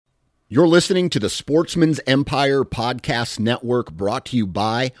You're listening to the Sportsman's Empire Podcast Network, brought to you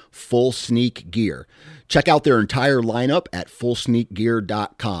by Full Sneak Gear. Check out their entire lineup at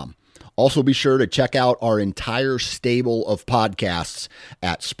fullsneakgear.com. Also be sure to check out our entire stable of podcasts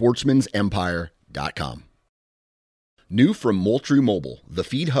at sportsmansempire.com. New from Moultrie Mobile, the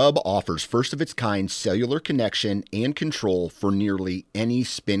Feed Hub offers first-of-its-kind cellular connection and control for nearly any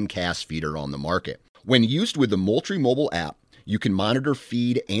spin cast feeder on the market. When used with the Moultrie Mobile app, you can monitor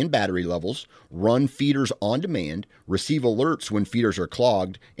feed and battery levels, run feeders on demand, receive alerts when feeders are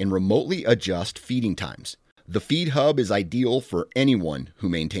clogged, and remotely adjust feeding times. The Feed Hub is ideal for anyone who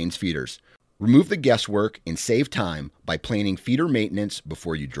maintains feeders. Remove the guesswork and save time by planning feeder maintenance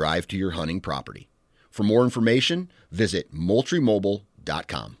before you drive to your hunting property. For more information, visit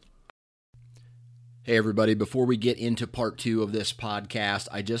moultriemobile.com. Hey everybody, before we get into part 2 of this podcast,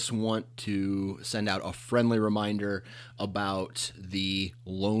 I just want to send out a friendly reminder about the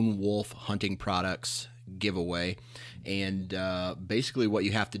Lone Wolf Hunting Products giveaway. And basically what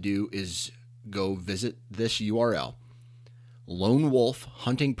you have to do is go visit this URL,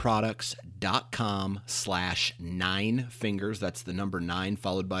 lonewolfhuntingproducts.com/9fingers. That's the number 9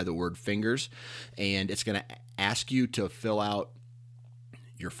 followed by the word fingers. And it's going to ask you to fill out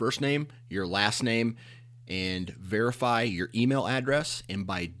your first name, your last name, and verify your email address. And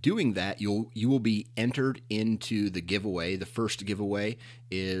by doing that, you will be entered into the giveaway. The first giveaway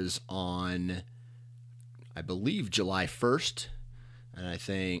is on, I believe, July 1st, and I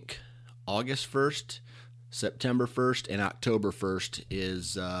think August 1st, September 1st, and October 1st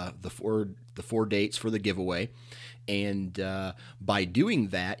is the four dates for the giveaway. And by doing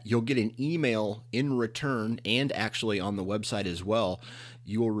that, you'll get an email in return, and actually on the website as well,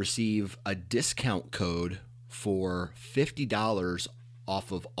 you will receive a discount code for $50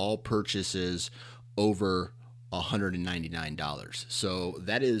 off of all purchases over $199. So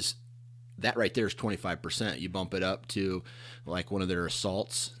that right there is 25%. You bump it up to like one of their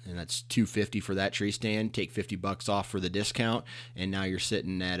assaults, and that's $250 for that tree stand. Take $50 off for the discount, and now you're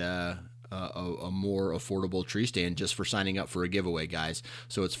sitting at a more affordable tree stand just for signing up for a giveaway, guys.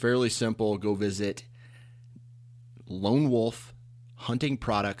 So it's fairly simple. Go visit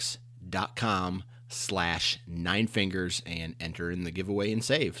lonewolfhuntingproducts.com/9fingers and enter in the giveaway and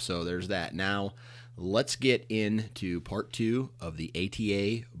save. So there's that. Now let's get into part 2 of the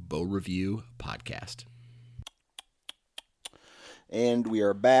ATA Bow Review podcast. And we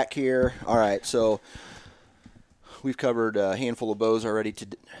are back here. All right, so we've covered a handful of bows already.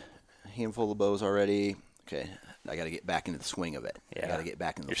 Okay, I got to get back into the swing of it. Yeah. I got to get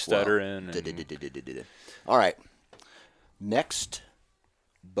back into the flow. You're stuttering. All right, next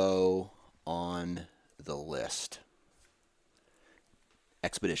bow on the list,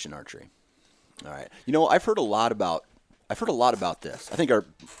 Expedition Archery. All right, I've heard a lot about this. I think our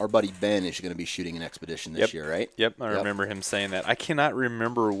buddy Ben is going to be shooting an Expedition this year, right? Yep, I remember him saying that. I cannot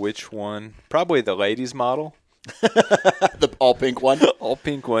remember which one. Probably the ladies model. The all pink one. All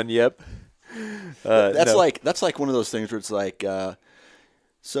pink one. Yep. That's like one of those things where it's like, our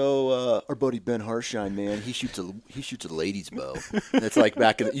buddy Ben Harshine, man, he shoots a ladies bow. And it's like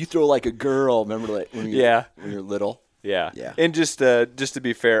you throw like a girl. Remember, like when you're little. Yeah. And just to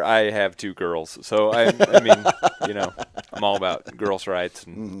be fair, I have 2 girls, so I mean, I'm all about girls' rights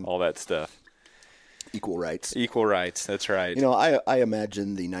and all that stuff. Equal rights. Equal rights. That's right. I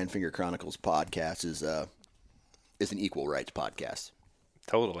imagine the Nine Finger Chronicles podcast is an equal rights podcast.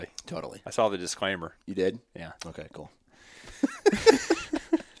 Totally. I saw the disclaimer. You did? Yeah. Okay, cool.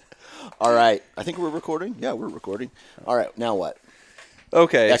 All right. I think we're recording. Yeah, we're recording. All right. Now what?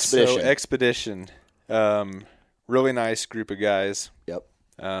 Okay. Expedition. So Expedition. Really nice group of guys. Yep.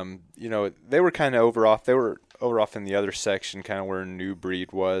 They were kind of over off. They were over off in the other section, kind of where New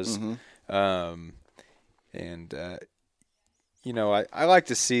Breed was. Mm-hmm. I like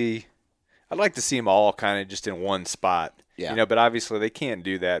to see. I'd like to see them all kind of just in one spot. Yeah. But obviously they can't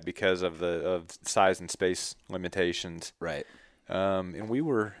do that because of the size and space limitations. Right. And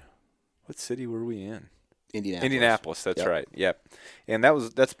what city were we in? Indianapolis. That's right. Yep. And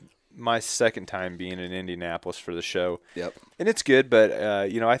that's my second time being in Indianapolis for the show. Yep. And it's good, but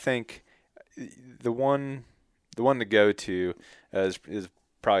I think the one to go to is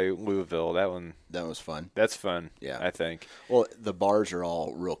probably Louisville. That was fun. That's fun. Yeah, I think. Well, the bars are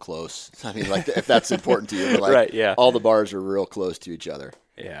all real close. I mean, like if that's important to you, but right? Yeah. All the bars are real close to each other.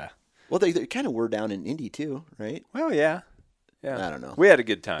 Yeah. Well, they kind of were down in Indy too, right? Well, yeah. I don't know. We had a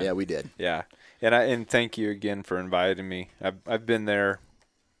good time. Yeah, we did. Yeah, and thank you again for inviting me. I've been there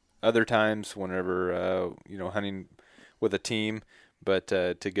other times whenever hunting with a team, but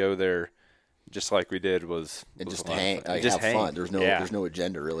to go there just like we did, was just a lot of hang, fun. have hang. fun. There's no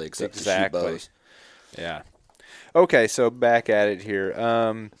agenda really except to shoot bows. Yeah. Okay, so back at it here.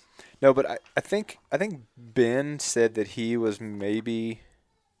 No, but I think Ben said that he was maybe.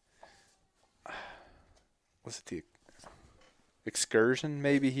 Was it the excursion?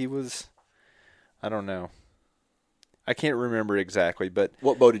 Maybe he was. I don't know. I can't remember exactly, but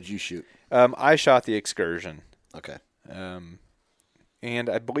what bow did you shoot? I shot the excursion. Okay. And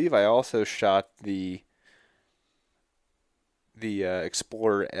I believe I also shot the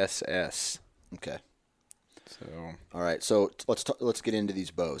Explorer SS. Okay. So. All right. So let's get into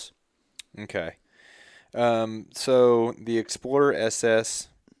these bows. Okay. So the Explorer SS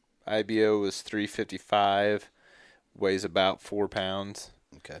IBO was 355, weighs about 4 pounds.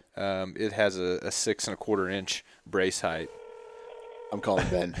 Okay. It has a 6 1/4 inch brace height. I'm calling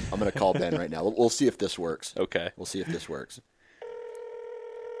Ben. I'm going to call Ben right now. We'll see if this works. Okay. We'll see if this works.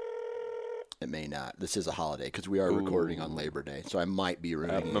 It may not. This is a holiday because we are recording on Labor Day, so I might be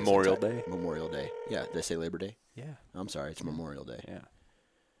ruining Memorial Day. Memorial Day. Yeah. Did I say Labor Day? Yeah. I'm sorry. It's Memorial Day. Yeah.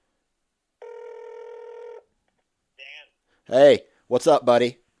 Dan. Hey, what's up,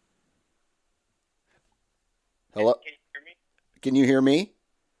 buddy? Hello. Can you hear me? Can you hear me?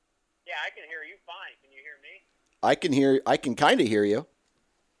 Yeah, I can hear you fine. Can you hear me? I can kind of hear you.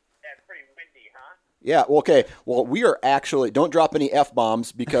 Yeah, it's pretty windy, huh? Yeah. Well, okay. Well, we are actually, don't drop any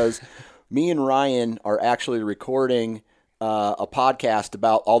F-bombs because me and Ryan are actually recording a podcast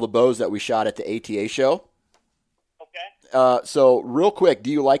about all the bows that we shot at the ATA show. Okay. So real quick,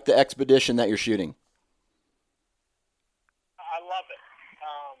 do you like the expedition that you're shooting? I love it.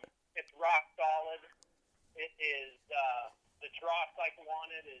 It's rock solid. It is the draw cycle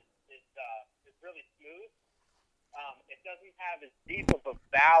on it is really smooth. It doesn't have as deep of a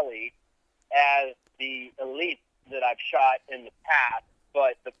valley as the Elite that I've shot in the past,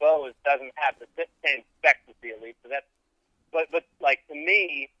 but the bow doesn't have the same specs as the Elite. So that's but like to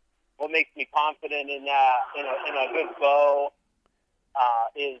me, what makes me confident in a good bow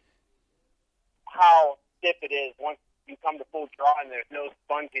is how stiff it is once you come to full draw and there's no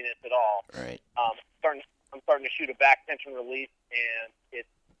sponginess at all. Right. I'm starting to shoot a back tension release, and it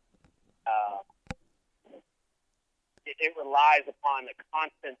relies upon the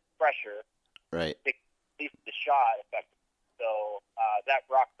constant pressure Right. to keep the shot effective. So that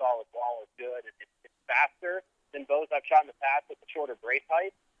rock solid wall is good. It's faster than bows I've shot in the past with the shorter brace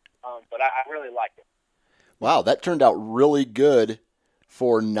height, but I really like it. Wow, that turned out really good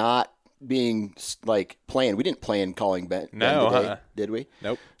for not being like planned. We didn't plan calling Ben today, did we?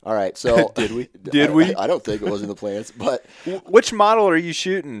 Nope. All right, so Did we? I don't think it was in the plans, but Which model are you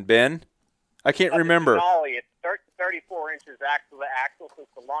shooting, Ben? I can't remember. The Denali, it's 34 inches axle to axle, so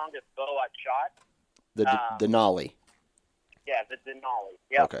it's the longest bow I've shot. the Denali. Yeah, the Denali.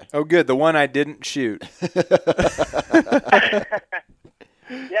 Yep. Okay. Oh, good. The one I didn't shoot.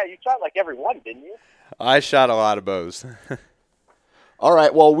 Yeah, you shot like every one, didn't you? I shot a lot of bows. All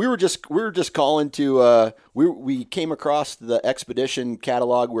right. Well, we were just calling to we came across the expedition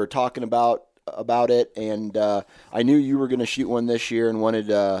catalog. We were talking about it, and I knew you were going to shoot one this year and wanted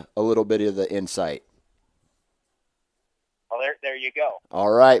a little bit of the insight. Well, there you go.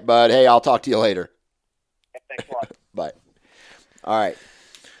 All right, bud. Hey, I'll talk to you later. Yeah, thanks a lot. Bye. All right.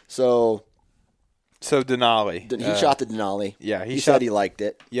 So Denali. he shot the Denali. Yeah, he said he liked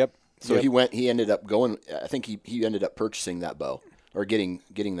it. Yep. So he ended up going. I think he ended up purchasing that bow or getting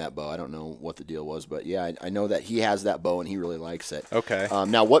that bow. I don't know what the deal was, but yeah, I know that he has that bow and he really likes it. Okay.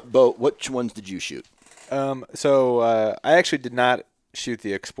 Now, which ones did you shoot? So I actually did not shoot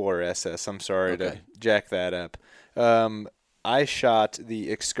the Explorer SS. I'm sorry to jack that up. I shot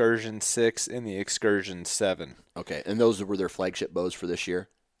the Excursion 6 and the Excursion 7. Okay, and those were their flagship bows for this year?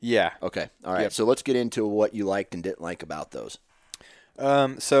 Yeah. Okay, all right. Yep. So let's get into what you liked and didn't like about those.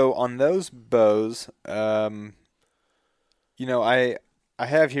 So on those bows, I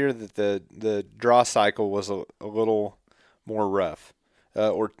have here that the draw cycle was a little more rough,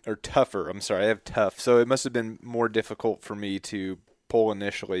 or tougher. I'm sorry, I have tough. So it must have been more difficult for me to pull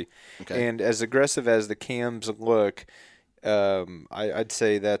initially. Okay. And as aggressive as the cams look, I'd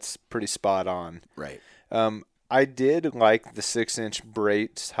say that's pretty spot on. Right. I did like the 6-inch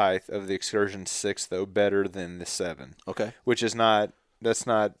brace height of the Excursion 6 though better than the 7. Okay. Which is that's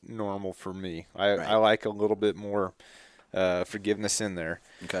not normal for me. I like a little bit more forgiveness in there.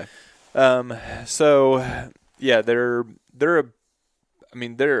 Okay. So yeah, they're a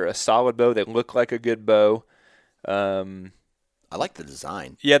solid bow. They look like a good bow. I like the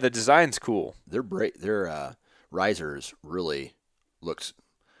design. Yeah, the design's cool. Their risers really looks.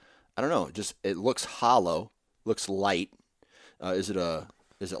 I don't know. It looks hollow. Looks light. Is it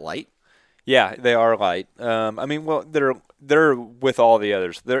light? Yeah, they are light. I mean, well, they're with all the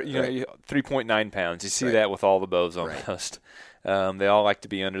others. They're 3.9 pounds. You see that with all the bows almost. They all like to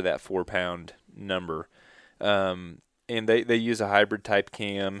be under that 4 pound number. And they use a hybrid type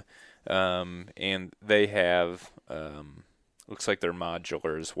cam, and they have looks like they're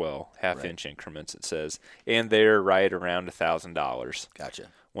modular as well, half-inch increments it says, and they're right around $1,000. Gotcha.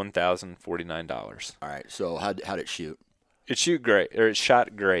 $1,049. All right. So how'd it shoot? It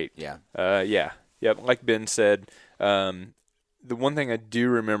shot great. Yeah. Yeah. Like Ben said, the one thing I do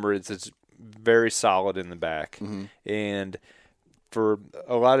remember is it's very solid in the back, and for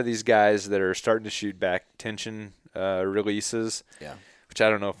a lot of these guys that are starting to shoot back tension releases, which I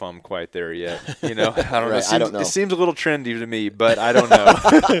don't know if I'm quite there yet. I don't know. I don't know. It seems a little trendy to me, but I don't know.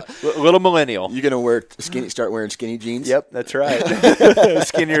 A little millennial. You gonna start wearing skinny jeans? Yep, that's right.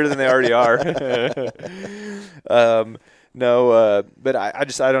 Skinnier than they already are. But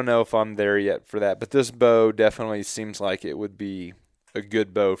I don't know if I'm there yet for that. But this bow definitely seems like it would be a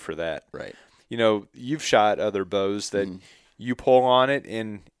good bow for that. Right. You've shot other bows that you pull on it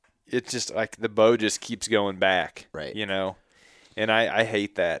and it's just like the bow just keeps going back. Right. And I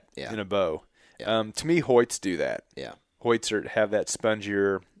hate that in a bow. Yeah. To me, Hoyts do that. Yeah. Hoyts have that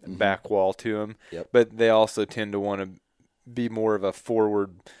spongier back wall to them, but they also tend to want to be more of a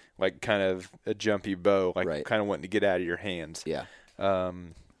forward, like kind of a jumpy bow, like kind of wanting to get out of your hands. Yeah.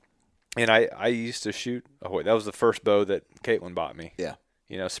 And I used to shoot a Hoyt. That was the first bow that Caitlin bought me. Yeah.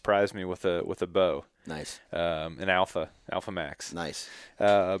 Surprised me with a bow. Nice. An Alpha Max. Nice.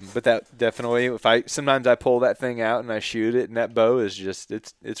 But that definitely, sometimes I pull that thing out and I shoot it, and that bow is just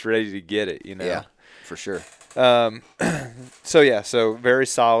it's ready to get it. Yeah, for sure. So very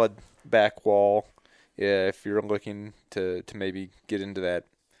solid back wall. Yeah, if you're looking to maybe get into that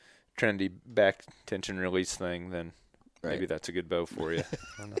trendy back tension release thing, then maybe that's a good bow for you.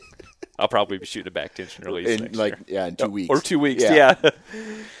 I don't know. I'll probably be shooting a back tension release next year. Yeah, in 2 weeks. Or 2 weeks, yeah.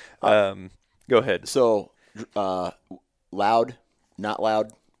 Go ahead. So, loud, not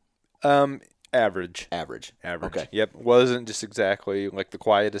loud? Average. Average. Okay. Yep. Wasn't just exactly like the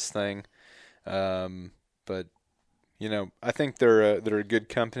quietest thing. But, I think they're a good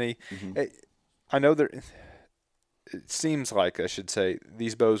company. I know it seems like, I should say,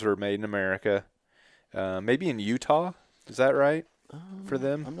 these bows were made in America. Maybe in Utah. Is that right? For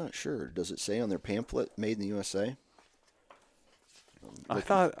them? I'm not sure. Does it say on their pamphlet, made in the USA? I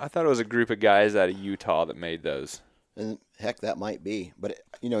thought it was a group of guys out of Utah that made those. And heck, that might be. But,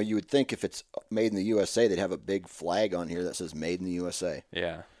 you would think if it's made in the USA, they'd have a big flag on here that says made in the USA.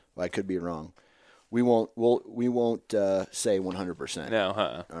 Yeah. Well, I could be wrong. We won't say 100%.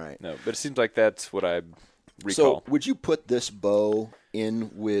 No, All right. No, but it seems like that's what I recall. So, would you put this bow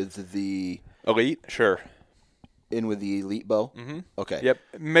in with the Elite? Sure. In with the Elite bow? Mm-hmm. Okay. Yep.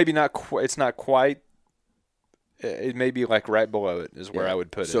 Maybe not. It's not quite. It may be like right below it is where I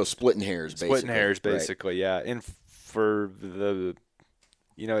would put it. So splitting hairs, basically. Splitting hairs, basically. Yeah. And for the,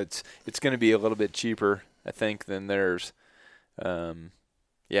 it's going to be a little bit cheaper, I think, than theirs.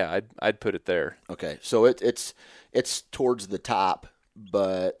 Yeah, I'd put it there. Okay. So it's towards the top,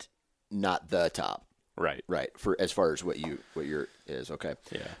 but not the top. Right. Right. For as far as what your is. Okay.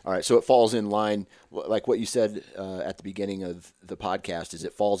 Yeah. All right. So it falls in line, like what you said at the beginning of the podcast, is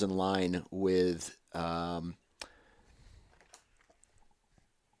it falls in line with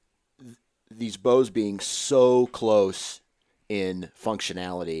these bows being so close in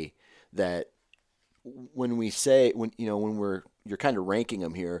functionality that when you're kind of ranking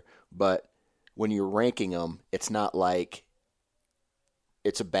them here, but when you're ranking them, it's not like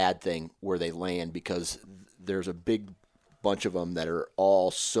it's a bad thing where they land, because there's a big bunch of them that are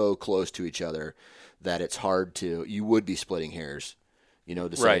all so close to each other that it's hard you would be splitting hairs,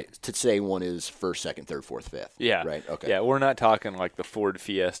 to say one is first, second, third, fourth, fifth. Yeah. Right. Okay. Yeah. We're not talking like the Ford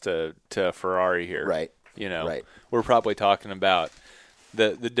Fiesta to Ferrari here. Right. Right. We're probably talking about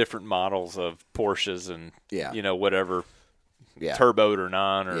the different models of Porsches and, whatever. Yeah. Turboed or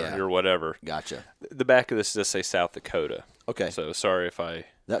non or whatever. Gotcha. The back of this does say South Dakota. Okay. So sorry if I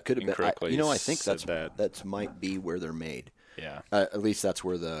that could have incorrectly been. I think said that might be where they're made. Yeah. At least that's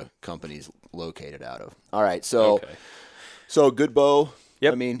where the company's located out of. All right. So so good bow.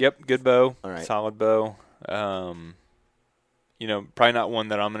 Yep. Yep. Good bow. All right. Solid bow. Probably not one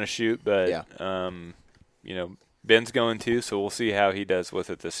that I'm going to shoot, but Ben's going to, so we'll see how he does with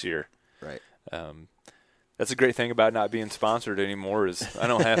it this year. Right. That's a great thing about not being sponsored anymore is I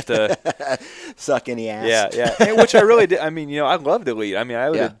don't have to suck any ass. Yeah. And which I really did. I mean, I loved Elite. I mean, I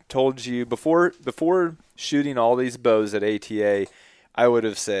would have told you before shooting all these bows at ATA, I would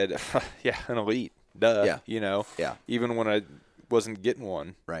have said, an Elite. Duh. Yeah. Yeah. Even when I wasn't getting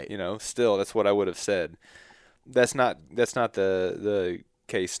one. Right. You know, still that's what I would have said. That's not the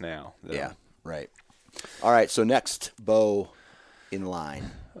case now, though. Yeah. Right. All right. So next bow in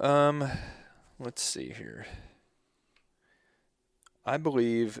line. Let's see here. I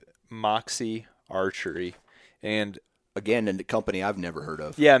believe Moxie Archery, and Again, a company I've never heard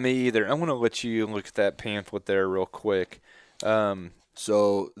of. yeah, me either. I want to let you look at that pamphlet there real quick.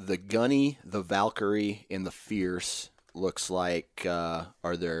 So the Gunny, the Valkyrie, and the Fierce looks like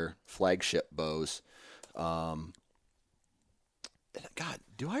are their flagship bows. God,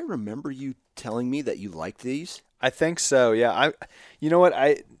 do I remember you telling me that you liked these? I think so. Yeah. You know what?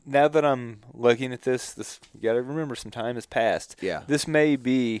 Now that I'm looking at this, you got to remember some time has passed. Yeah. This may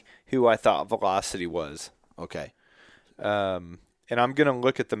be who I thought Velocity was. Okay. And I'm going to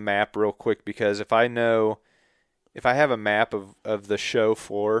look at the map real quick because if I have a map of the show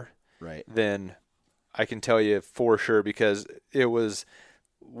floor, Right. then I can tell you for sure because it was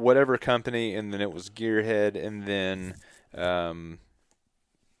whatever company, and then it was Gearhead, and then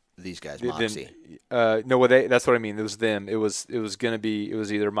These guys, Moxie. no, that's what I mean. It was them. It was going to be. It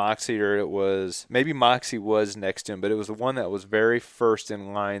was either Moxie or it was maybe Moxie was next to him, but it was the one that was very first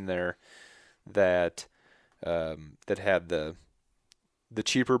in line there that had the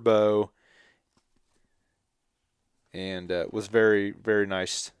cheaper bow and was very, very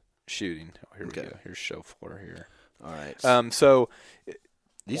nice shooting. Oh, here we go. Here's show floor here. All right. So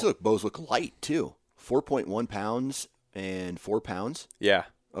these bows look light too. 4.1 pounds and 4 pounds. yeah.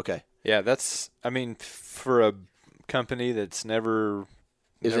 Okay. Yeah, for a company that's I've never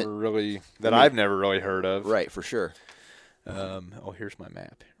really heard of. Right, for sure. Here's my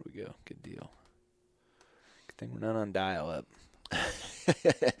map. Here we go. Good deal. Good thing we're not on dial-up.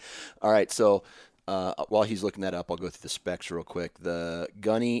 All right, so while he's looking that up, I'll go through the specs real quick. The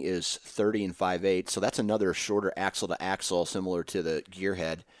Gunny is 30 and 5/8, so that's another shorter axle to axle, similar to the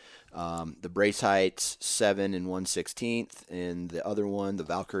Gearhead. The brace height's 7 and 1/16, and the other one, the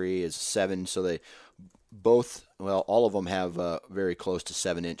Valkyrie, is 7. So they both, all of them have very close to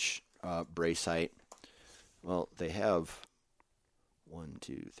 7-inch brace height. Well, they have 1,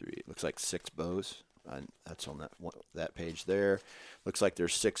 2, 3. It looks like 6 bows. That's on that page there. Looks like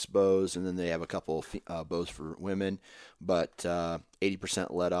there's 6 bows, and then they have a couple bows for women. But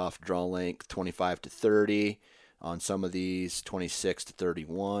 80% let off draw length, 25 to 30. On some of these, 26 to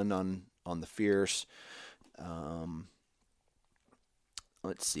 31 on the Fierce.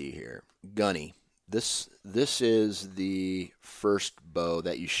 Let's see here. Gunny. This is the first bow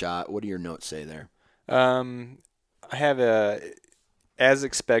that you shot. What do your notes say there? I have as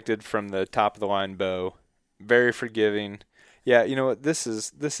expected from the top of the line bow, very forgiving. Yeah, you know what? This is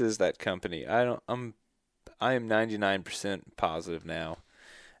that company. I am 99% positive now.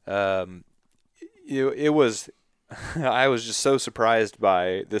 It was. I was just so surprised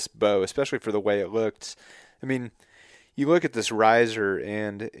by this bow, especially for the way it looked. I mean, you look at this riser,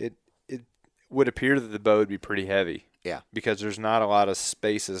 and it would appear that the bow would be pretty heavy. Yeah. Because there's not a lot of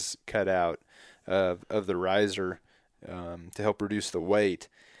spaces cut out of the riser to help reduce the weight.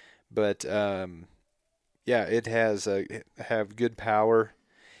 But, yeah, it have good power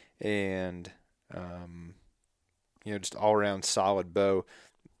and, just all-around solid bow.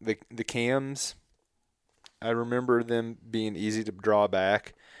 The cams, I remember them being easy to draw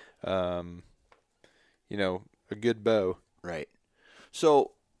back. A good bow. Right.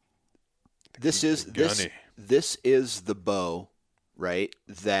 So this is the bow, right,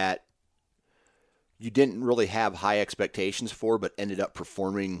 that you didn't really have high expectations for, but ended up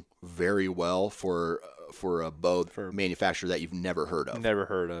performing very well for a bow manufacturer that you've never heard of. Never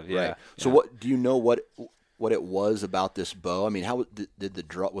heard of, yeah. Right. So what do you know what it was about this bow? I mean, how did the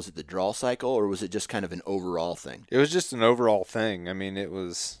draw? Was it the draw cycle, or was it just kind of an overall thing? It was just an overall thing. I mean,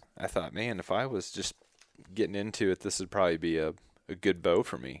 I thought, man, if I was just getting into it, this would probably be a good bow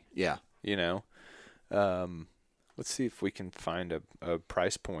for me. Yeah. Let's see if we can find a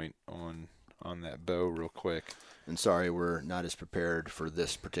price point on that bow real quick. And sorry, we're not as prepared for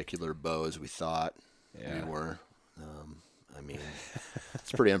this particular bow as we thought we were.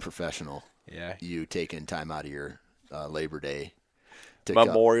 It's pretty unprofessional. Yeah. You taking time out of your Labor Day.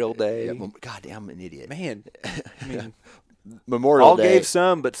 Memorial Day. Yeah, God damn, I'm an idiot. Man, I mean, Memorial all Day. Gave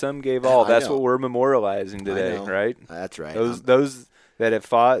some, but some gave all. That's what we're memorializing today, right? That's right. Those that have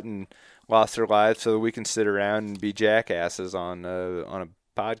fought and lost their lives so that we can sit around and be jackasses on a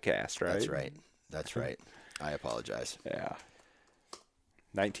podcast, right? That's right. I apologize. Yeah.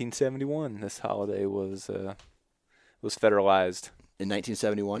 1971, this holiday was federalized. In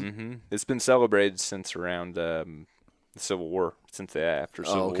 1971? Mm-hmm. It's been celebrated since around the Civil War, since after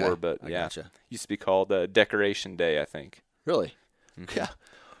Civil War. But Gotcha. Used to be called Decoration Day, I think. Really? Yeah.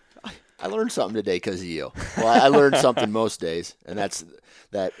 I learned something today because of you. Well, I learned something most days, and that's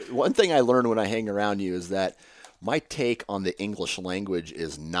that. One thing I learned when I hang around you is that my take on the English language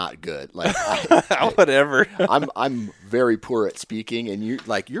is not good. Like, whatever. I'm very poor at speaking, and you're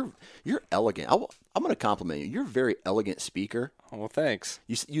elegant. I'm going to compliment you. You're a very elegant speaker. Well, thanks.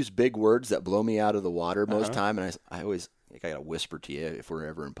 You use big words that blow me out of the water most time, and I always. Like, I got to whisper to you if we're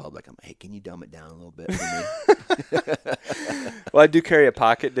ever in public. I'm like, hey, can you dumb it down a little bit for me? Well, I do carry a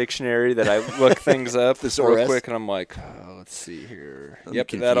pocket dictionary that I look things up real quick, and I'm like, let's see here.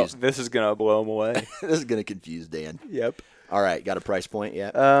 This is going to blow them away. This is going to confuse Dan. Yep. All right, got a price point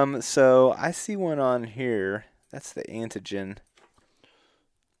yet? So I see one on here. That's the Antigen.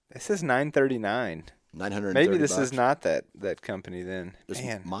 It says $939. $930. Maybe this is not that company then. This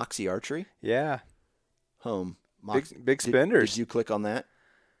Man. Moxie Archery? Yeah. Home. Big spenders. Did you click on that?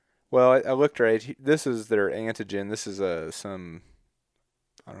 Well, I looked right. This is their Antigen. This is some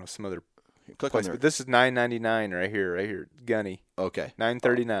other Click place. on there. But this is $9.99 right here. Gunny. Okay.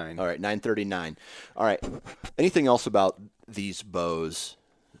 $9.39. All right, $939. All right. Anything else about these bows?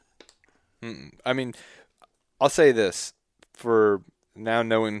 I mean, I'll say this. For now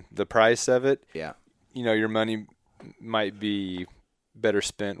knowing the price of it, yeah, your money might be better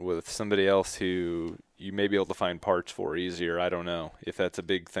spent with somebody else who you may be able to find parts for easier. I don't know if that's a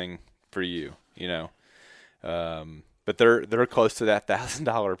big thing for you, but they're close to that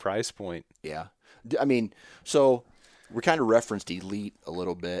 $1,000 price point. Yeah. I mean, so we kind of referenced Elite a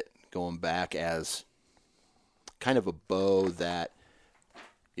little bit going back as kind of a bow that,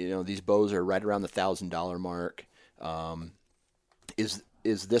 these bows are right around the $1,000 mark. Is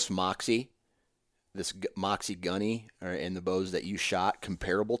this Moxie, this Moxie Gunny, and the bows that you shot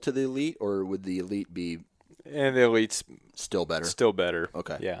comparable to the Elite, or would the Elite be? And the Elite's still better. Still better.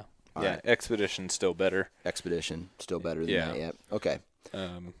 Okay. Yeah. All yeah. right. Expedition still better. Expedition still better than that. Yeah. Okay.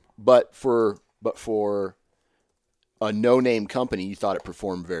 But for a no-name company, you thought it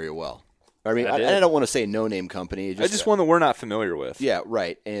performed very well. I mean, I don't want to say no-name company. Just one that we're not familiar with. Yeah,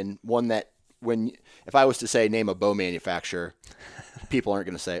 right. And one that if I was to say name a bow manufacturer, people aren't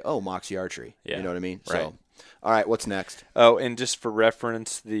going to say, "Oh, Moxie Archery." Yeah. You know what I mean? Right. So, all right, what's next? Oh, and just for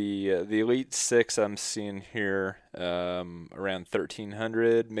reference, the Elite 6 I'm seeing here around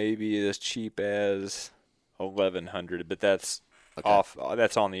 $1,300, maybe as cheap as $1,100, but that's off.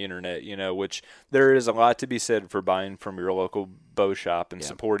 That's on the internet, which there is a lot to be said for buying from your local bow shop and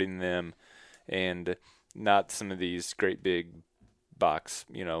supporting them, and not some of these great big box,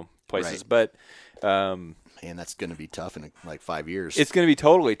 places. Right. But and that's going to be tough in like 5 years. It's going to be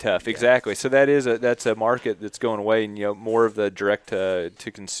totally tough, exactly. So that's a market that's going away, and more of the direct to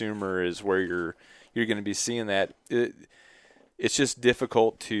consumer is where you're going to be seeing that. It's just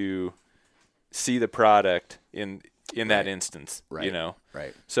difficult to see the product in that instance, right.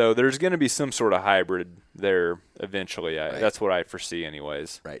 Right. So there's going to be some sort of hybrid there eventually. That's what I foresee,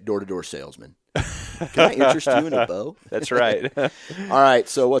 anyways. Right, door-to-door salesman. Can I interest you in a bow? That's right. All right,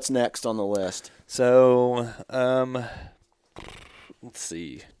 so what's next on the list? So, let's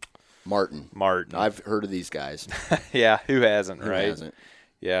see. Martin. I've heard of these guys. Yeah, who hasn't, right? Who hasn't?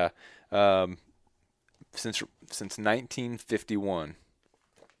 Yeah. Since 1951.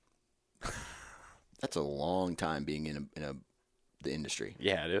 That's a long time being in the industry.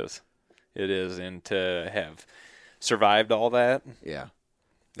 Yeah, it is. It is, and to have survived all that, yeah,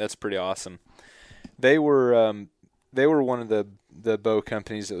 that's pretty awesome. They were one of the bow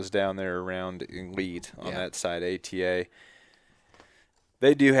companies that was down there around Elite on that side, ATA.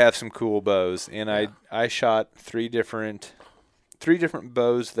 They do have some cool bows, and I shot three different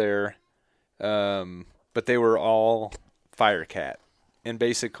bows there, but they were all Firecat, and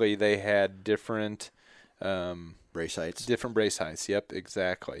basically they had different brace heights. Different brace heights. Yep,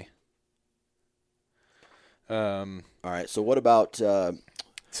 exactly. All right. So what about? So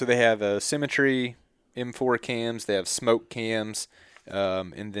they have Symmetry M4 cams. They have smoke cams,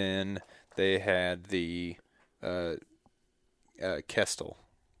 and then they had the Kestrel.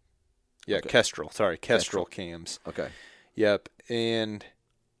 Yeah, okay. Kestrel. Sorry, Kestrel cams. Okay. Yep. And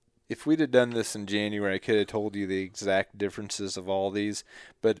if we'd have done this in January, I could have told you the exact differences of all these.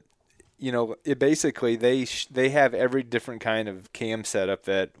 But it basically they have every different kind of cam setup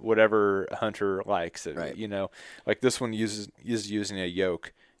that whatever hunter likes. Right. Like this one is using a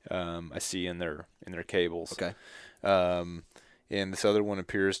yoke. I see in their cables. Okay. And this other one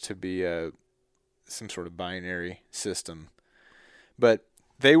appears to be some sort of binary system. But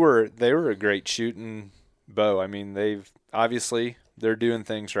they were a great shooting bow. I mean, they're doing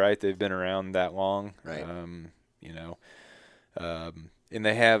things right. They've been around that long. Right. And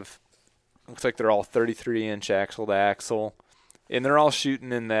they have, looks like they're all 33-inch axle to axle, And they're all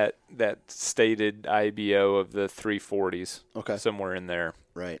shooting in that stated IBO of the 340s. Okay. Somewhere in there.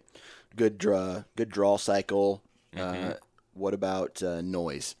 Right. Good draw cycle. What about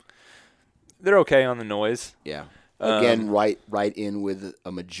noise? They're okay on the noise. Yeah. Again, right in with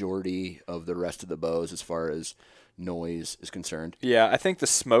a majority of the rest of the bows as far as noise is concerned. Yeah, I think the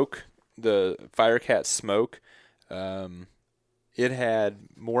smoke, the Firecat smoke, it had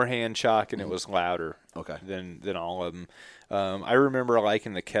more hand shock and it was louder than all of them. I remember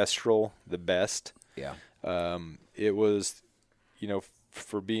liking the Kestrel the best. Yeah. It was,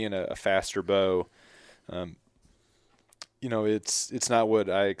 for being a faster bow, it's not what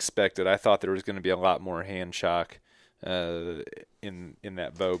I expected. I thought there was going to be a lot more hand shock in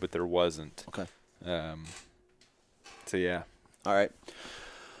that bow, but there wasn't. Okay. So yeah. All right.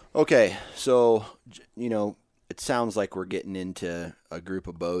 Okay, so it sounds like we're getting into a group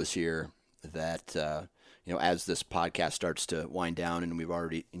of bows here that as this podcast starts to wind down, and we've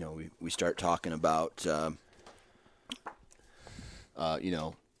already we start talking about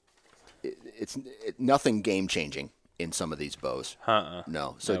it's nothing game changing in some of these bows.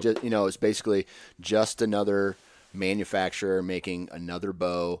 No. So nope. just it's basically just another manufacturer making another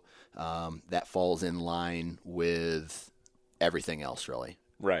bow that falls in line with everything else, really.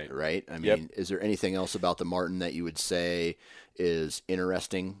 Right. I mean, Is there anything else about the Martin that you would say is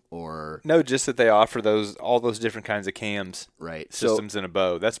interesting or no? Just that they offer all those different kinds of cams, systems in a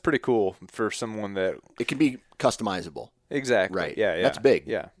bow. That's pretty cool for someone that it can be customizable. Exactly. Right. Yeah. That's big.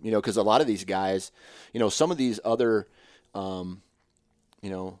 Yeah. Because a lot of these guys, some of these other,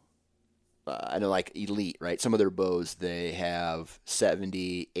 I know like Elite, right? Some of their bows, they have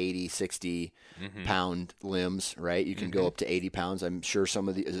 70, 80, 60 pound limbs, right? You can go up to 80 pounds. I'm sure some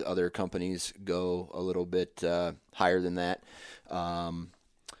of the other companies go a little bit higher than that, or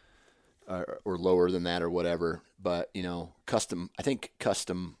lower than that or whatever. But, I think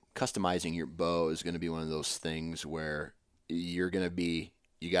customizing your bow is going to be one of those things where you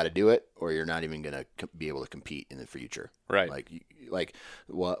got to do it, or you're not even going to be able to compete in the future. Right. Like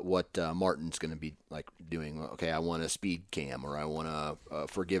what Martin's going to be like doing. Okay, I want a speed cam, or I want a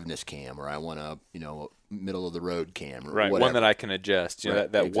forgiveness cam, or I want a middle of the road cam, or right. whatever. One that I can adjust. That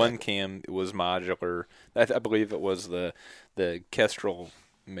exactly. One cam was modular. I believe it was the Kestrel.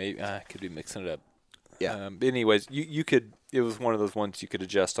 Maybe I could be mixing it up. Yeah. Anyways, you could. It was one of those ones you could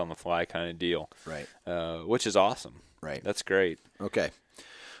adjust on the fly kind of deal. Right. Which is awesome. Right. That's great. Okay.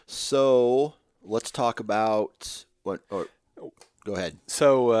 So let's talk about what. Or go ahead.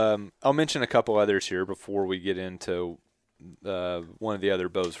 So I'll mention a couple others here before we get into one of the other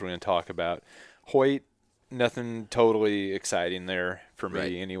bows we're going to talk about. Hoyt, nothing totally exciting there for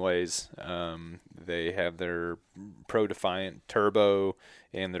me, anyways. They have their Pro Defiant Turbo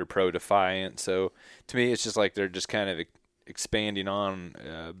and their Pro Defiant. So to me, it's just like they're just kind of expanding on,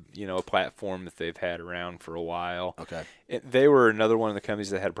 a platform that they've had around for a while. Okay. They were another one of the companies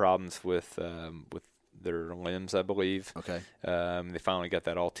that had problems with their limbs, I believe. Okay. They finally got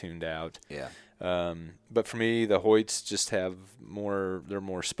that all tuned out. Yeah. But for me, the Hoyts just have they're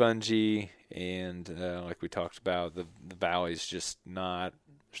more spongy, and like we talked about, the valley's just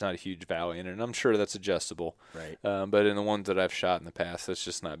there's not a huge valley in it, and I'm sure that's adjustable. Right. But in the ones that I've shot in the past, that's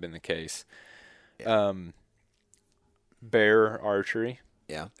just not been the case. Yeah. Bear Archery.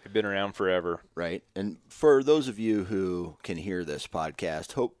 Yeah. They've been around forever. Right. And for those of you who can hear this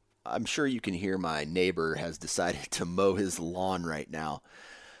podcast, I'm sure you can hear my neighbor has decided to mow his lawn right now.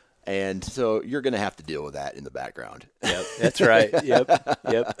 And so you're going to have to deal with that in the background. Yep, that's right. Yep. All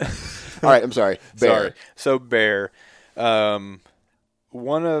right, I'm sorry. Bear. Sorry. So Bear, one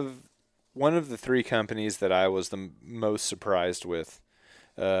of the three companies that I was the most surprised with,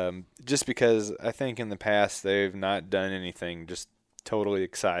 just because I think in the past they've not done anything just totally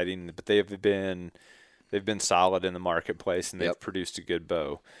exciting, but they've been solid in the marketplace, and they've produced a good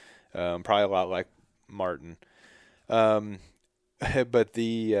bow. Probably a lot like Martin. But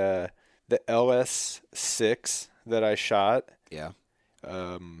the LS6 that I shot,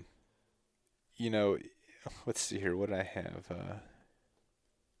 let's see here. What did I have?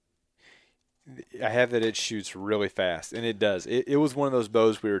 I have that it shoots really fast, and it does. It was one of those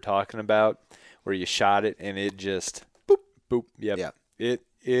bows we were talking about where you shot it and it just boop boop. Yep.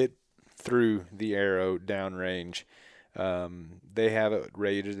 It threw the arrow downrange. They have it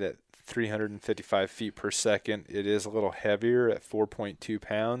rated at 355 feet per second. It is a little heavier at 4.2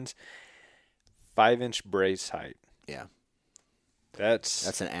 pounds. 5-inch brace height. Yeah.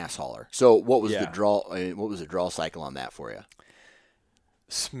 That's an ass hauler. So what was the draw? What was the draw cycle on that for you?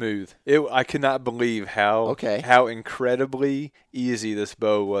 Smooth. I could not believe how incredibly easy this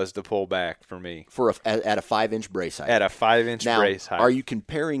bow was to pull back for me. At a 5-inch brace height. At a 5-inch brace height. Are you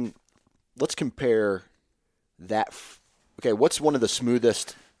comparing? Let's compare that. Okay, what's one of the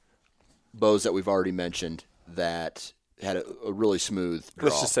smoothest bows that we've already mentioned that had a really smooth draw?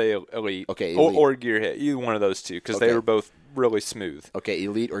 Let's just say Elite. Okay, Elite. Or Gearhead. Either one of those two, because they were both really smooth. Okay,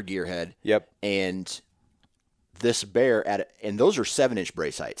 Elite or Gearhead. Yep. And this bear and those are 7-inch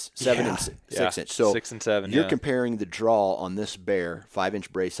brace heights, 7 and 6 inch. So 6 and 7. You're comparing the draw on this bear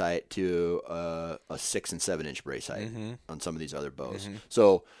 5-inch brace height to a 6 and 7-inch brace height on some of these other bows.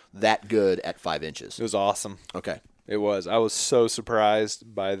 So that good at 5 inches. It was awesome. Okay, it was. I was so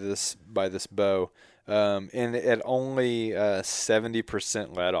surprised by this bow, and at only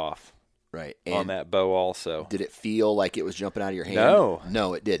 70% let off. Right. On that bow also. Did it feel like it was jumping out of your hand?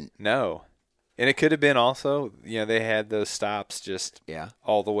 No, it didn't. No. And it could have been also, they had those stops just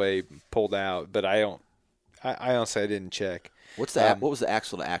all the way pulled out, but I honestly didn't check. What's that? What was the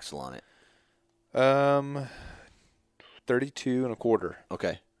axle to axle on it? 32 1/4.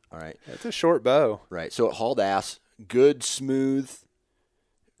 Okay. All right. That's a short bow. Right. So it hauled ass, good smooth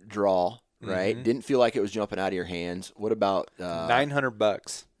draw, right? Didn't feel like it was jumping out of your hands. What about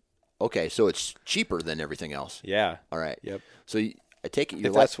 $900? Okay, so it's cheaper than everything else. Yeah. All right. Yep. So I take it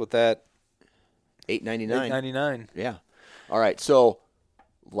if that's what that $899. $899. Yeah. All right. So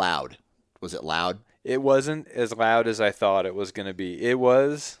loud. Was it loud? It wasn't as loud as I thought it was going to be. It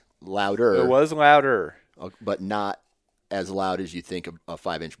was louder. It was louder, but not as loud as you think a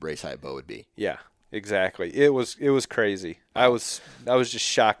 5-inch brace height bow would be. Yeah. Exactly. It was crazy. I was just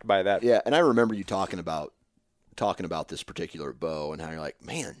shocked by that. Yeah, and I remember you talking about this particular bow and how you're like,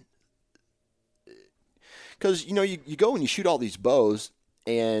 man, because you go and you shoot all these bows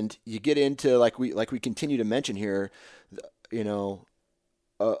and you get into like we continue to mention here,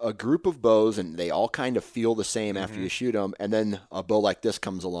 a group of bows and they all kind of feel the same after you shoot them, and then a bow like this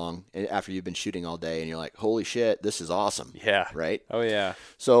comes along after you've been shooting all day and you're like, holy shit, this is awesome. Yeah. Right. Oh yeah.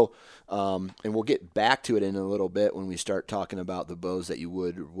 So. And we'll get back to it in a little bit when we start talking about the bows that you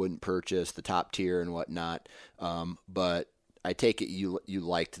would or wouldn't purchase, the top tier and whatnot. But I take it you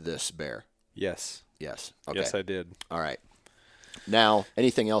liked this bear. Yes. Yes. Okay. Yes, I did. All right. Now,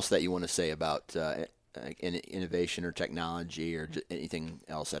 anything else that you want to say about innovation or technology or anything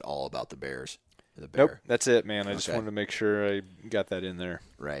else at all about the bears? The bear? Nope. That's it, man. I just wanted to make sure I got that in there.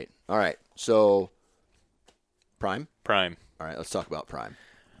 Right. All right. So, Prime? Prime. All right. Let's talk about Prime.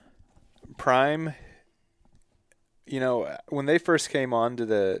 Prime, when they first came on to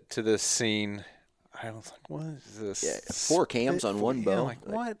the scene, I was like, what is this? Yeah, 4 cams on one bow. Like,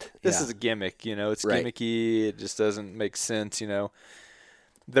 what? This is a gimmick, it's gimmicky. It just doesn't make sense,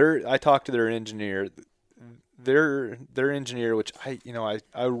 I talked to their engineer. Their engineer, which I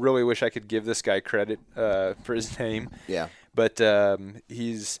really wish I could give this guy credit for his name. Yeah. But I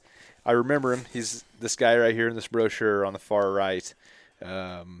remember him. He's this guy right here in this brochure on the far right.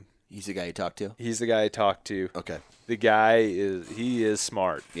 He's the guy you talked to? He's the guy I talked to. Okay. The guy is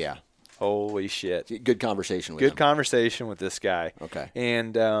smart. Yeah. Holy shit. Good conversation with him. Good conversation with this guy. Okay.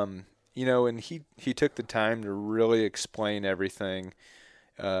 And, and he took the time to really explain everything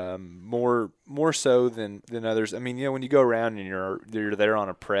more so than others. I mean, when you go around and you're there on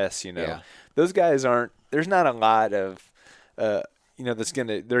a press, those guys there's not a lot of, they're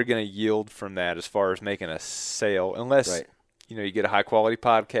going to yield from that as far as making a sale unless. Right. You get a high-quality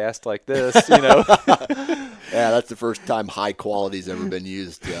podcast like this, Yeah, that's the first time high quality's ever been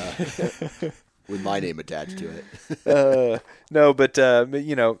used with my name attached to it. No, but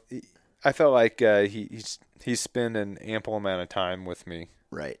I felt like he's spent an ample amount of time with me.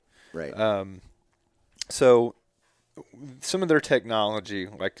 Right. So some of their technology,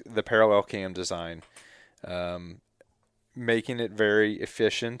 like the parallel cam design, making it very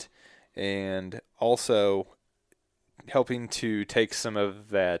efficient and also helping to take some of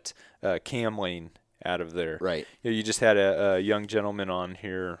that cam lean out of there. Right. You just had a young gentleman on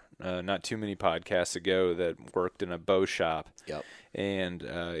here not too many podcasts ago that worked in a bow shop. Yep.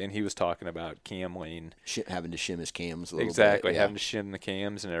 And he was talking about cam lean. Having to shim his cams a little bit. Exactly, having to shim the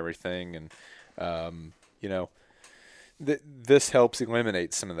cams and everything. And, this helps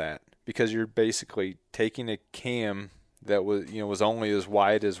eliminate some of that because you're basically taking a cam that was only as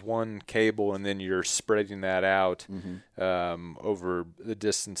wide as one cable, and then you're spreading that out over the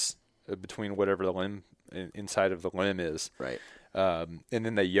distance between whatever the limb inside of the limb is. Right. And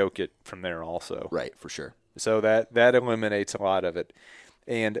then they yoke it from there also. Right, for sure. So that eliminates a lot of it.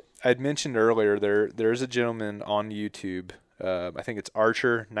 And I'd mentioned earlier there's a gentleman on YouTube I think it's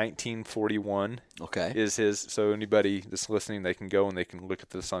Archer 1941. Okay. Is his. So anybody that's listening, they can go and they can look at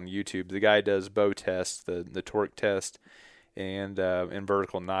this on YouTube. The guy does bow tests, the torque test, and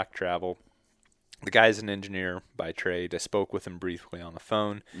vertical knock travel. The guy's an engineer by trade. I spoke with him briefly on the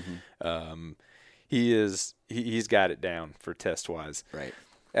phone. Mm-hmm. He's got it down for test wise. Right.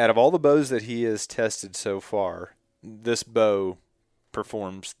 Out of all the bows that he has tested so far, this bow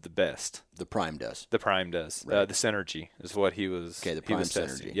performs the best. The Prime does. The Prime does. Right. The Synergy is what he was. Okay, the Prime he was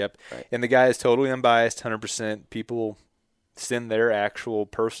testing. Synergy. Yep. Right. And the guy is totally unbiased, 100%. People send their actual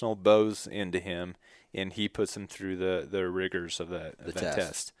personal bows into him, and he puts them through the rigors of that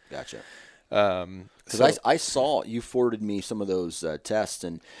test. Gotcha. Because I saw you forwarded me some of those tests,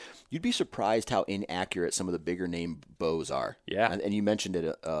 and you'd be surprised how inaccurate some of the bigger name bows are. Yeah. And you mentioned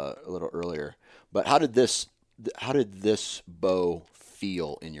it a little earlier. But how did this bow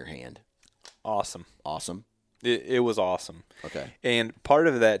feel in your hand? Awesome. Awesome. It was awesome. Okay. And part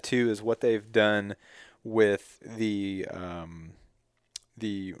of that too is what they've done with the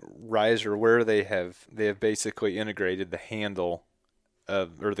riser, where they have basically integrated the handle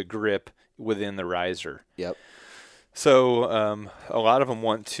or the grip within the riser. Yep. So a lot of them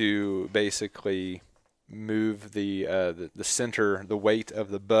want to basically move the center, the weight of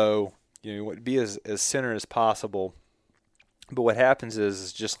the bow, be as center as possible. But what happens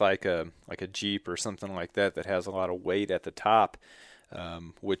is just like a Jeep or something like that has a lot of weight at the top,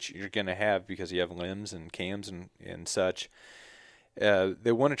 which you're going to have because you have limbs and cams and such.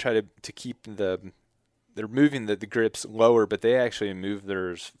 They want to try to keep they're moving the grips lower, but they actually move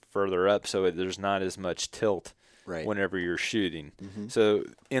theirs further up so there's not as much tilt whenever you're shooting. Mm-hmm. So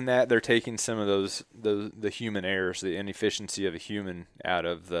in that, they're taking some of the human errors, the inefficiency of a human out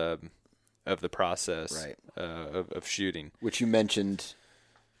of the process of shooting. Which you mentioned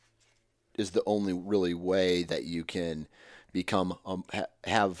is the only really way that you can become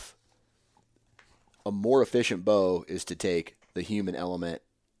have a more efficient bow is to take the human element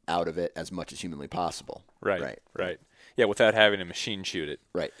out of it as much as humanly possible. Right. Yeah, without having a machine shoot it.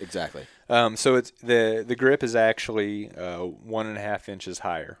 Right, exactly. So it's the grip is actually 1.5 inches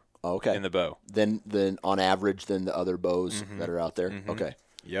higher. Okay. In the bow. Then on average than the other bows that are out there. Mm-hmm. Okay.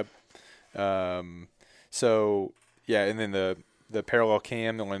 Yep. So yeah, and then the parallel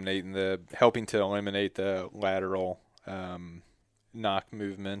cam helping to eliminate the lateral knock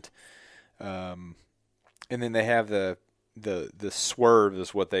movement, and then they have the swerve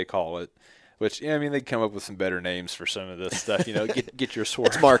is what they call it, which they come up with some better names for some of this stuff. Get your swerve.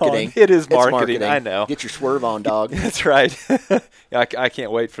 It's marketing. On. It is marketing. I know. Get your swerve on, dog. That's right. I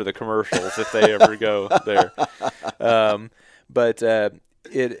can't wait for the commercials if they ever go there. But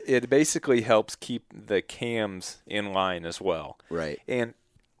it basically helps keep the cams in line as well. Right. And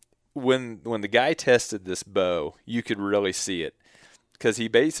when the guy tested this bow, you could really see it because he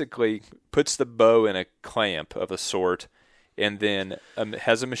basically puts the bow in a clamp of a sort and then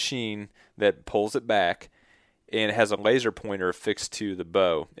has a machine that pulls it back and it has a laser pointer affixed to the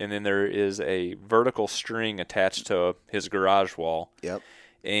bow. And then there is a vertical string attached to his garage wall. Yep.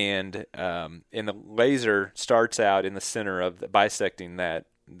 And the laser starts out in the center of bisecting that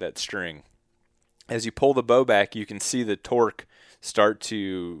string. As you pull the bow back, you can see the torque start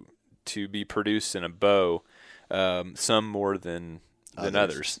to be produced in a bow, some more than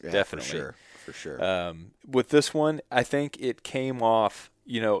others, yeah, definitely. For sure. With this one, I think it came off,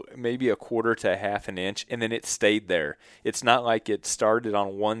 maybe a quarter to a half an inch, and then it stayed there. It's not like it started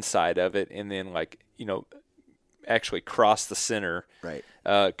on one side of it and then actually crossed the center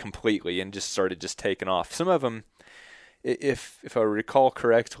completely and just started taking off. Some of them, if I recall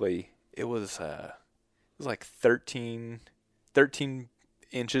correctly, it was like 13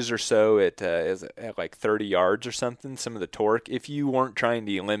 inches or so at like 30 yards or something. Some of the torque, if you weren't trying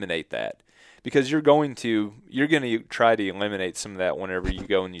to eliminate that, because you're going to try to eliminate some of that whenever you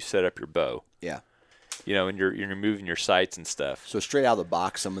go and you set up your bow. Yeah. And you're moving your sights and stuff. So straight out of the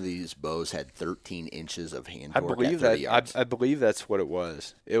box, some of these bows had 13 inches of hand torque. I believe that's what it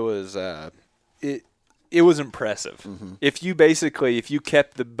was. It was it was impressive. Mm-hmm. If you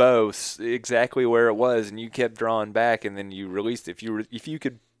kept the bow exactly where it was and you kept drawing back and then you released it, if you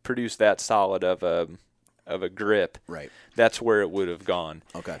could produce that solid of a grip, that's where it would have gone.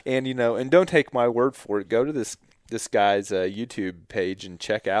 Okay. And and don't take my word for it. Go to this guy's YouTube page and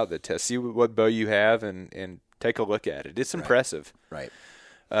check out the test. See what bow you have and take a look at it. It's impressive. Right.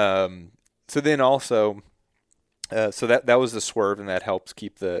 So then also, so that was the swerve, and that helps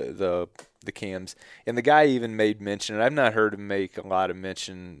keep the cams. And the guy even made mention, and I've not heard him make a lot of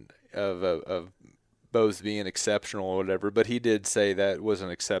mention of bows being exceptional or whatever, but he did say that was an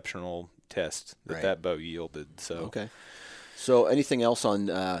exceptional test that bow yielded. So okay. So anything else on?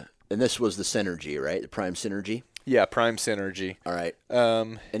 And this was the Synergy, right? The Prime Synergy. Yeah, Prime Synergy. All right.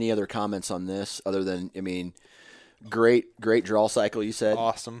 Any other comments on this other than, I mean, great draw cycle, you said?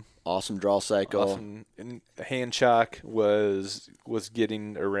 Awesome draw cycle. Awesome. And hand shock was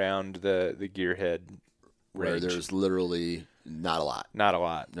getting around the gearhead range. Where there's literally not a lot. Not a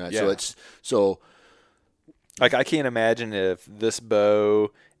lot. Right? Yeah. So like, I can't imagine if this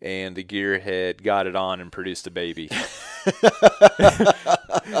bow and the gearhead got it on and produced a baby.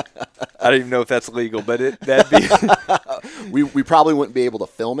 I don't even know if that's legal, but that'd be. we probably wouldn't be able to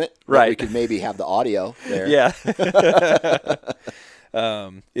film it. Right. We could maybe have the audio there. Yeah.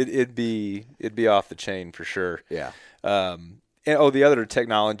 It'd be off the chain for sure. Yeah. And the other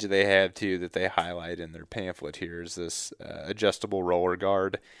technology they have too that they highlight in their pamphlet here is this adjustable roller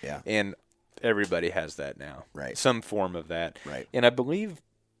guard. Yeah. And everybody has that now. Right. Some form of that. Right. And I believe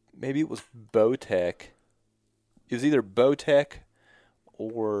maybe it was Bowtech. It was either Bowtech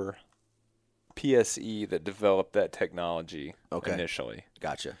or PSE that developed that technology initially.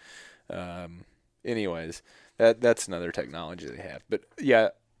 Gotcha. Anyways, that's another technology they have. But yeah,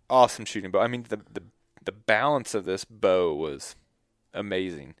 awesome shooting bow. I mean, the balance of this bow was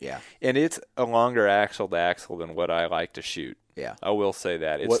amazing. Yeah. And it's a longer axle to axle than what I like to shoot. Yeah. I will say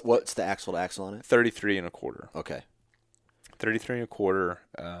that. It's what's the axle to axle on it? 33 1/4. Okay. 33 1/4.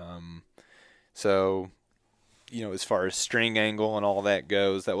 So, as far as string angle and all that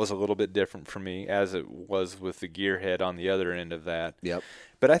goes, that was a little bit different for me, as it was with the gearhead on the other end of that. Yep.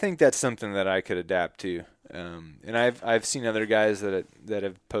 But I think that's something that I could adapt to. And I've seen other guys that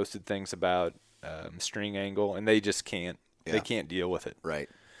have posted things about string angle, and they just can't. Yeah. They can't deal with it. Right.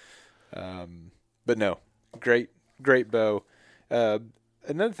 But no, great bow.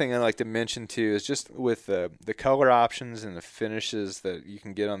 Another thing I like to mention too is just with the color options and the finishes that you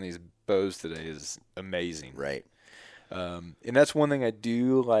can get on these bows today is amazing. Right. And that's one thing I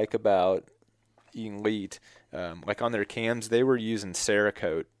do like about Elite. Like on their cams, they were using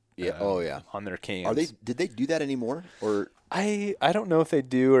Cerakote. Yeah. On their cams. Did they do that anymore? Or I don't know if they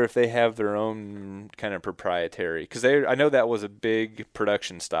do or if they have their own kind of proprietary, because I know that was a big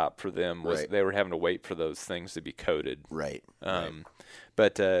production stop for them. Was Right. They were having to wait for those things to be coated. Right.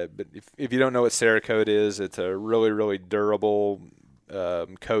 But if you don't know what Cerakote is, it's a really, really durable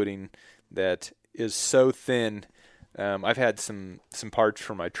coating that is so thin. I've had some parts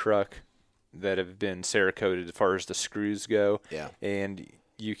for my truck that have been Cerakoted as far as the screws go. Yeah. And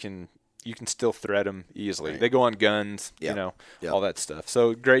you can still thread them easily. Right. They go on guns, Yep. all that stuff.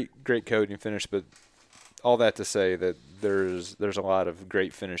 So great coating finish, but all that to say that there's a lot of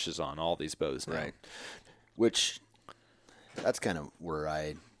great finishes on all these bows now. Right. Which, that's kind of where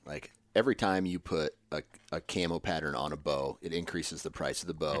I, like, every time you put a camo pattern on a bow, it increases the price of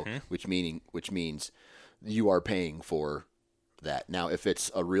the bow, which means you are paying for that. Now, if it's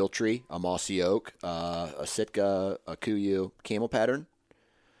a Realtree, a Mossy Oak, a Sitka, a Kuiu camo pattern,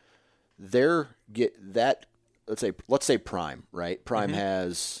 let's say Prime, right? Prime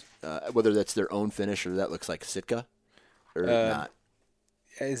has, whether that's their own finish or that looks like Sitka or not.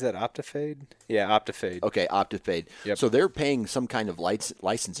 Is that Optifade? Yeah, Optifade. Okay, Optifade. Yep. So they're paying some kind of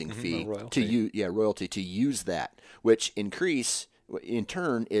licensing fee royalty to use that, which in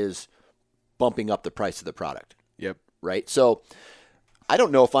turn is bumping up the price of the product. Yep. Right? So I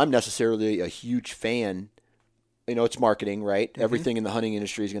don't know if I'm necessarily a huge fan. It's marketing, right? Everything in the hunting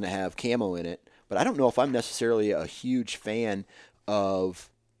industry is going to have camo in it, but I don't know if I'm necessarily a huge fan of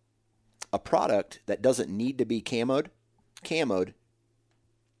a product that doesn't need to be camoed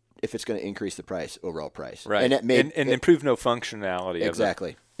if it's going to increase the overall price. Right. And improve no functionality.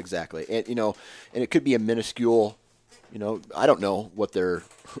 Exactly. And, and it could be a minuscule, I don't know what their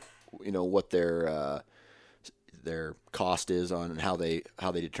cost is on how they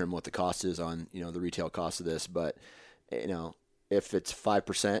determine what the cost is on, the retail cost of this. But, if it's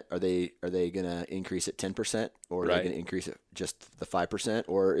 5%, are they going to increase it 10%, or are they going to increase it just the 5%,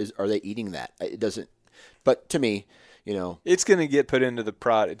 or are they eating that? It doesn't, but to me, it's going to get put into the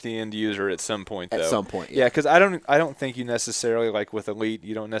product, the end user at some point, though. At some point, yeah. Because I don't think you necessarily, like with Elite,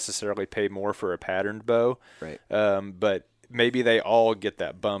 you don't necessarily pay more for a patterned bow, right? But maybe they all get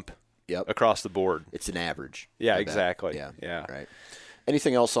that bump. Yep. Across the board. It's an average. Yeah, exactly. Yeah. Right.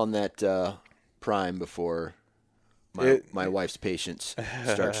 Anything else on that Prime before my wife's patience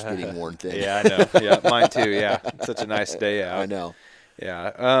starts getting worn thin? Yeah, I know. Yeah, mine too. Yeah, it's such a nice day out. I know.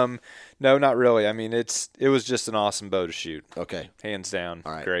 Yeah. No, not really. I mean, it was just an awesome bow to shoot. Okay. Hands down.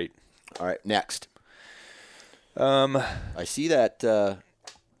 All right. Great. All right. Next. I see that.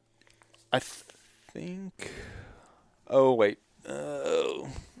 I think. Oh wait. Oh.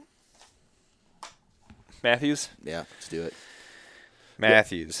 Matthews? Yeah, let's do it.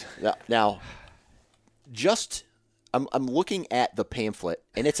 Matthews. Now, I'm looking at the pamphlet,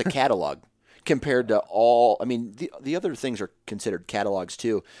 and it's a catalog compared to all. I mean, the other things are considered catalogs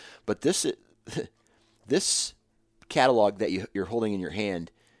too, but this catalog that you're holding in your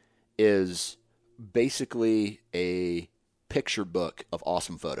hand is basically a picture book of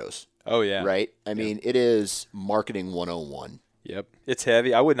awesome photos. Oh, yeah. Right? I mean, it is marketing 101. Yep. It's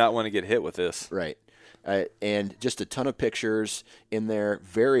heavy. I would not want to get hit with this. Right. And just a ton of pictures in there,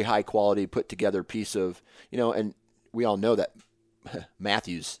 very high quality, put together piece of, and we all know that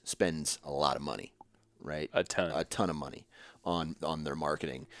Matthews spends a lot of money, right? A ton of money on their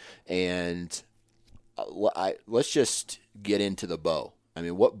marketing. And let's just get into the bow. I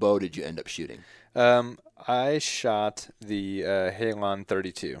mean, what bow did you end up shooting? I shot the Halon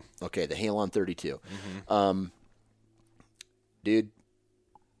 32. Okay, the Halon 32. Mm-hmm. Dude,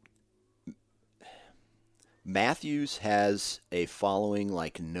 Matthews has a following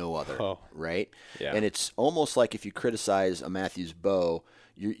like no other, right? Yeah. And it's almost like if you criticize a Matthews bow,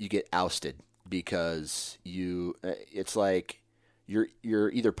 you get ousted because it's like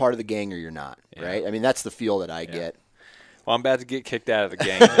you're either part of the gang or you're not, right? I mean, that's the feel that I get. Well, I'm about to get kicked out of the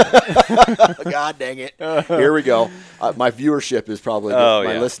gang. God dang it. Here we go. My viewership is probably,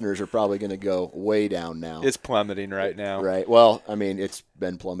 my listeners are probably going to go way down now. It's plummeting right now. Right. Well, I mean, it's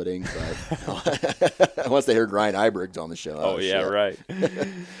been plummeting, but unless they heard Ryan Ibriggs on the show. Oh, yeah, right.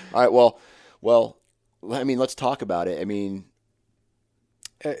 All right. Well, I mean, let's talk about it. I mean.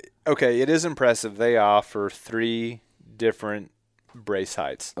 Okay, it is impressive. They offer 3 different brace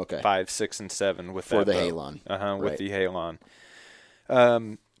heights. Okay. 5, 6, and 7 with for that the bow. Halon. With right. the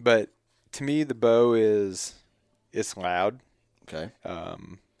Halon. But to me, the bow it's loud. Okay.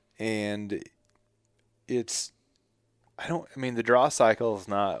 And the draw cycle is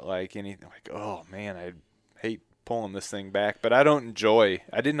not like anything like, oh man, I hate pulling this thing back, but I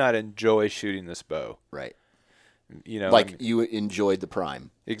did not enjoy shooting this bow. Right. You you enjoyed the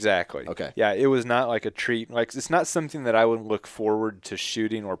prime. Exactly. Okay. Yeah, it was not like a treat. Like, it's not something that I would look forward to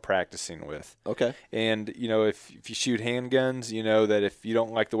shooting or practicing with. Okay. And, if you shoot handguns, you know that if you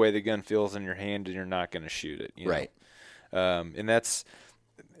don't like the way the gun feels in your hand, you're not going to shoot it. Right. And that's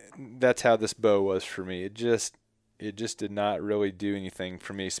how this bow was for me. It just did not really do anything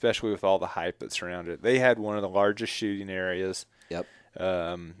for me, especially with all the hype that surrounded it. They had one of the largest shooting areas. Yep.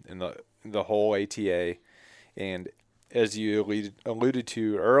 In the whole ATA. And as you alluded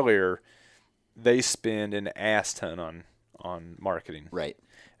to earlier, they spend an ass ton on marketing. Right.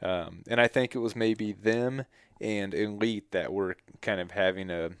 And I think it was maybe them and Elite that were kind of having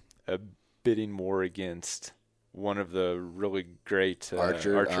a bidding war against one of the really great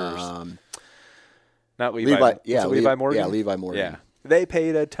archers. Not Levi. Levi Morgan? Yeah, Levi Morgan. Yeah. They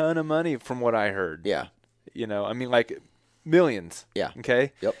paid a ton of money from what I heard. Yeah. Like millions. Yeah.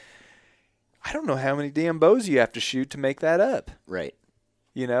 Okay? Yep. I don't know how many damn bows you have to shoot to make that up. Right.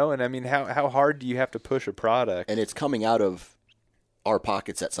 And I mean, how hard do you have to push a product? And it's coming out of our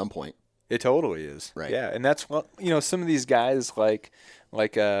pockets at some point. It totally is. Right. Yeah, and that's what some of these guys like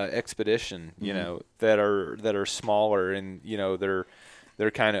Expedition, mm-hmm. that are smaller and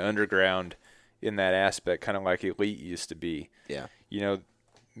they're kind of underground in that aspect, kind of like Elite used to be. Yeah.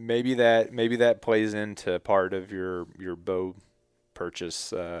 Maybe that plays into part of your bow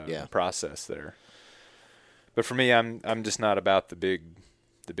purchase process there. But for me, I'm just not about the big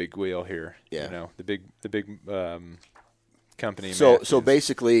wheel here. Yeah. The big company. So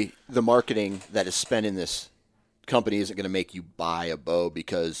basically, the marketing that is spent in this company isn't going to make you buy a bow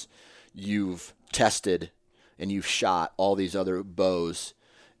because you've tested and you've shot all these other bows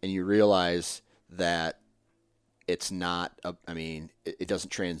and you realize that it's not. It doesn't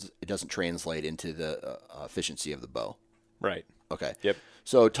translate into the efficiency of the bow. Right. Okay. Yep.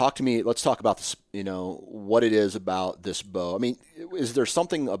 So talk to me. Let's talk about this. What it is about this bow. I mean, is there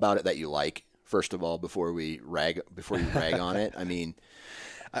something about it that you like? First of all, before you rag on it. I mean,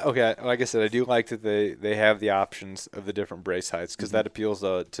 okay. Like I said, I do like that they have the options of the different brace heights because that appeals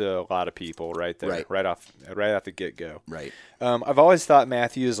to a lot of people right there, right off the get go. Right. I've always thought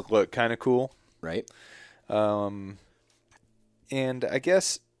Matthews looked kind of cool. Right. And I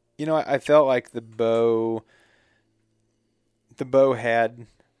guess I felt like the bow had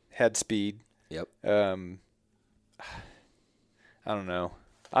speed. Yep. I don't know.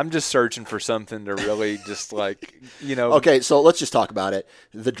 I'm just searching for something to really just Okay, so let's just talk about it.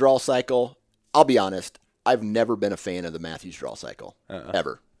 The draw cycle, I'll be honest, I've never been a fan of the Matthews draw cycle.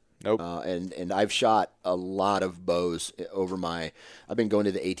 Ever. Nope. And I've shot a lot of bows I've been going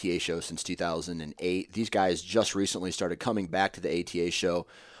to the ATA show since 2008. These guys just recently started coming back to the ATA show,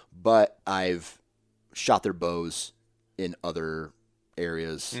 but I've shot their bows in other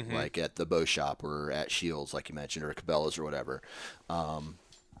areas, like at the bow shop or at Shields, like you mentioned, or Cabela's or whatever.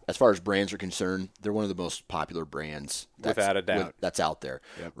 As far as brands are concerned, they're one of the most popular brands without a doubt that's out there,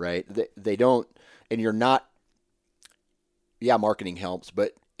 Yep. right? They don't, and you're not. Yeah, marketing helps,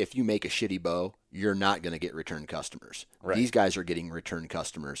 but if you make a shitty bow, you're not going to get return customers. Right. These guys are getting return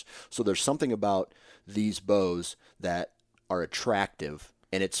customers. So there's something about these bows that are attractive,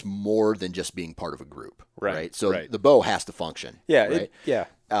 and it's more than just being part of a group. Right. So Right. the bow has to function. Yeah.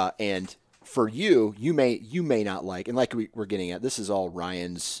 Right? And for you may not like, and like we're getting at, this is all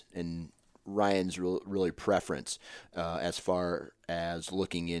Ryan's really preference as far as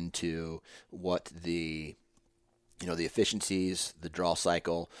looking into what the efficiencies, the draw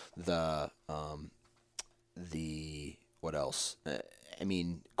cycle, the what else?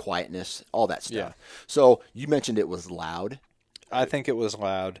 Quietness, all that stuff. Yeah. So you mentioned it was loud I think it was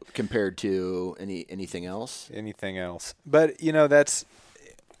loud. compared to anything else. Anything else? But that's,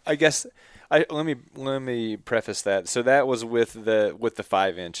 I guess. Let me preface that. So that was with the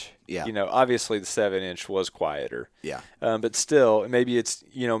 5-inch. Yeah. Obviously the 7-inch was quieter. Yeah. But still, maybe it's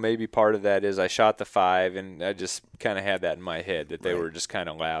maybe part of that is I shot the 5 and I just kind of had that in my head that they were just kind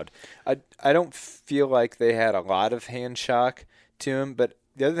of loud. I don't feel like they had a lot of hand shock to them, but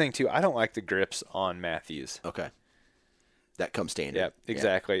the other thing too, I don't like the grips on Matthews. Okay. That comes standard. Yeah,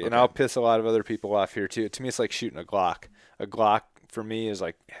 exactly. Yeah. And Okay. I'll piss a lot of other people off here too. To me, it's like shooting a Glock. A Glock for me is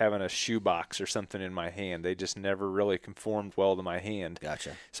like having a shoebox or something in my hand. They just never really conformed well to my hand.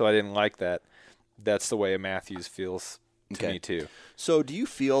 Gotcha. So I didn't like that. That's the way a Matthews feels to Okay. me too. So do you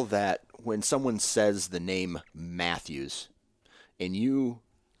feel that when someone says the name Matthews and you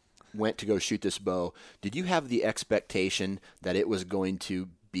went to go shoot this bow, did you have the expectation that it was going to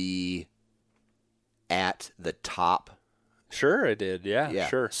be at the top? Sure, I did. Yeah,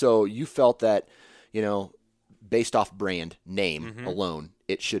 sure. So you felt that, based off brand name alone,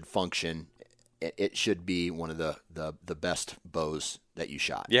 it should function. It should be one of the best bows that you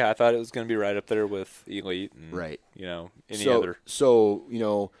shot. Yeah, I thought it was going to be right up there with Elite and Right. any other. So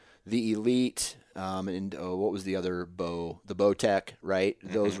the Elite and what was the other bow? The Bowtech, right?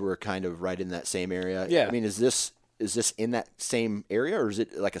 Those were kind of right in that same area. Yeah. I mean, is this in that same area, or is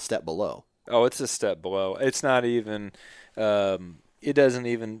it like a step below? Oh, it's a step below. It's not even. It doesn't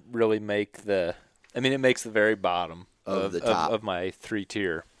even really make the. I mean, it makes the very bottom Of the top. of my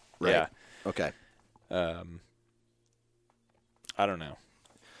 3-tier. Right. Yeah. Okay. I don't know.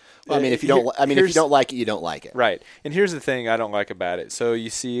 Well, I mean, if you don't like it, you don't like it. Right. And here's the thing I don't like about it. So you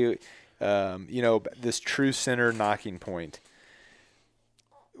see, this true center knocking point.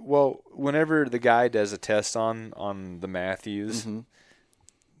 Well, whenever the guy does a test on the Matthews,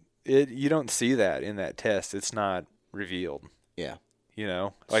 you don't see that in that test. It's not revealed. Yeah.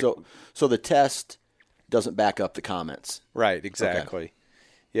 So the test doesn't back up the comments. right, exactly. Okay.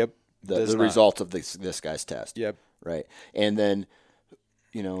 Yep. The Does not. results of this guy's test. Yep. Right. And then,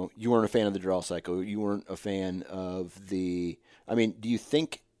 you weren't a fan of the draw cycle. You weren't a fan of do you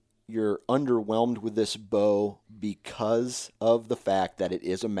think you're underwhelmed with this bow because of the fact that it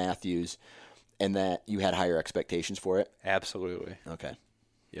is a Matthews and that you had higher expectations for it? Absolutely. Okay.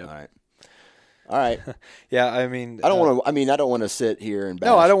 Yep. All right. Yeah, I mean, I don't want to sit here and bash.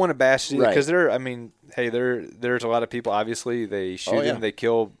 No, I don't want to bash it Right. because there's a lot of people. Obviously, they shoot yeah. them. They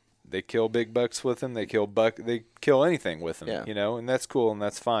kill big bucks with them. They kill anything with them. Yeah. And that's cool and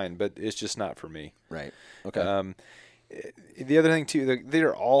that's fine. But it's just not for me. Right. Okay. The other thing too,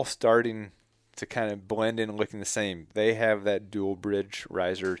 they're all starting to kind of blend in, looking the same. They have that dual bridge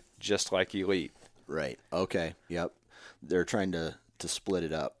riser just like Elite. Right. Okay. Yep. They're trying to split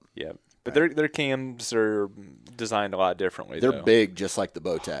it up. Yep. But their cams are designed a lot differently. They're though. big, just like the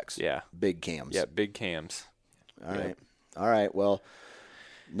Bowtechs. Yeah. Big cams. Yeah, big cams. All right. All right. Well,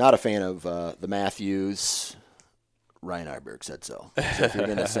 not a fan of the Matthews. Ryan Iberg said so. So if you're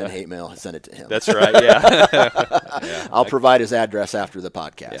going to send hate mail, send it to him. That's right. Yeah. I'll provide his address after the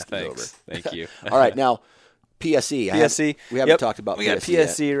podcast Yeah, is thanks. Thank you. over. All right. Now, PSE. PSE. We haven't Yep. talked about We got PSE yet.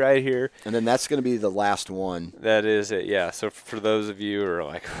 PSE right here. And then that's going to be the last one. That is it. Yeah. So for those of you who are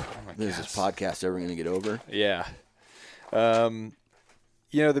like, oh my Is this podcast ever going to get over? Yeah. The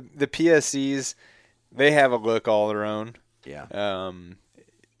PSEs, they have a look all their own. Yeah.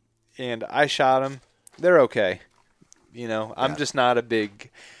 And I shot them. They're okay. I'm just not a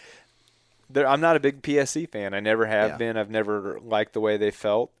big. I'm not a big PSE fan. I never have been. I've never liked the way they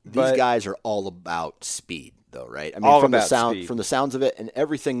felt. These guys are all about speed, though, right? I mean, All from the about sound, speed. from the sounds of it, and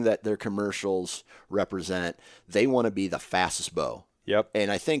everything that their commercials represent, they want to be the fastest bow. Yep. And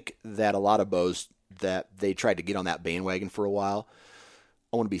I think that a lot of bows that they tried to get on that bandwagon for a while,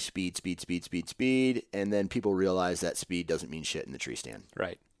 I want to be speed, and then people realize that speed doesn't mean shit in the tree stand.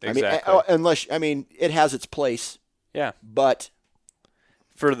 Right. Exactly. It has its place. Yeah. But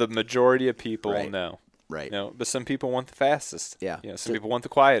for the majority of people, Right. no. Right. No, but some people want the fastest. Yeah. Some people want the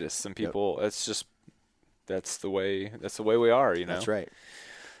quietest. Some people, that's the way we are. That's right.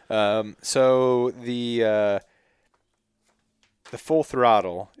 So the Full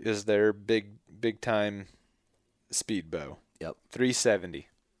Throttle is their big time speed bow. Yep. 370.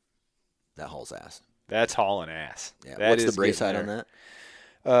 That hauls ass. That's hauling ass. Yeah. That What's is the brace height getting on that?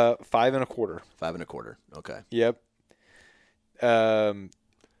 there. 5 1/4. 5 1/4. Okay. Yep. And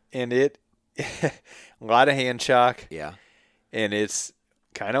it a lot of hand shock, Yeah. and it's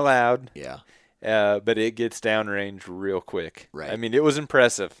kind of loud. Yeah. But it gets downrange real quick. Right. I mean, it was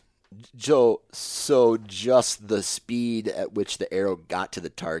impressive. So just the speed at which the arrow got to the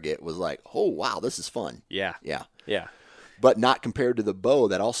target was like, oh wow, this is fun. Yeah. Yeah. Yeah. But not compared to the bow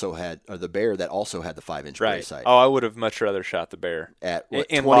that also had, or the bear that also had the 5-inch Right. brace sight Oh, I would have much rather shot the bear at what,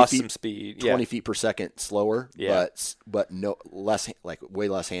 and 20 lost feet, some speed. 20 Yeah. feet per second slower. Yeah. But no less, like way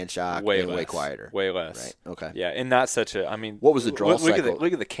less hand shock, Way and less. way quieter. Way less. Right. Okay. Yeah, and not such a. I mean, What was the draw look cycle?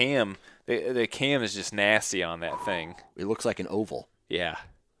 Look at the cam. The cam is just nasty on that thing. It looks like an oval. Yeah.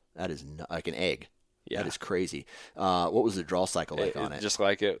 That is like an egg. Yeah. That is crazy. What was the draw cycle like on it? Just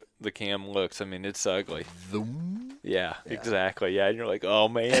like the cam looks. I mean, it's ugly. Zoom. Yeah, exactly. Yeah, and you're like, oh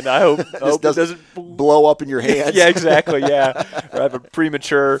man, I hope it doesn't blow up in your hands. Yeah, exactly. Yeah, or have a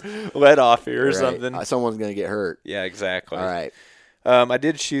premature let off here or Right. something. Someone's gonna get hurt. Yeah, exactly. All right. I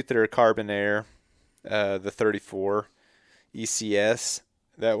did shoot their Carbon Air, the 34 ECS.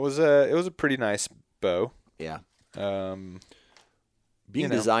 It was a pretty nice bow. Yeah. You Being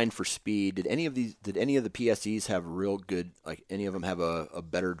know. designed for speed, did any of the PSEs have real good, like any of them have a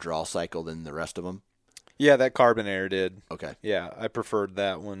better draw cycle than the rest of them? Yeah, that Carbon Air did. Okay. Yeah, I preferred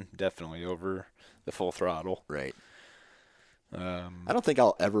that one definitely over the Full Throttle. Right. I don't think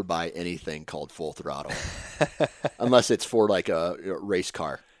I'll ever buy anything called Full Throttle unless it's for like a race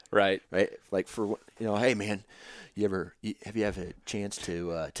car. Right. Right? Like for, hey man, have you had a chance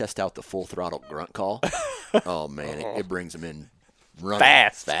to test out the Full Throttle grunt call? Oh man, it brings them in running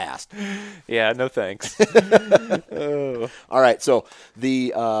fast. Yeah, no thanks. Oh. All right, so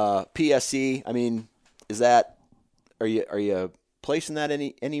the PSE, I mean, is that are you placing that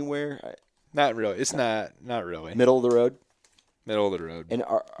anywhere? Not really. It's not really. Middle of the road? Middle of the road. And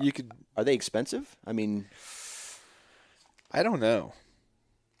are they expensive? I mean, I don't know.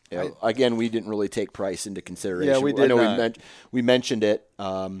 Again, we didn't really take price into consideration. Yeah, we did I know not. we mentioned it.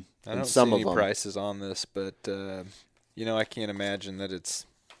 I don't some see of any them. prices on this, but I can't imagine that it's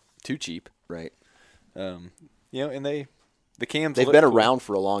too cheap. Right. And the cams They've look been cool. around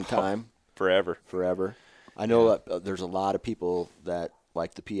for a long time. Forever. I know that there's a lot of people that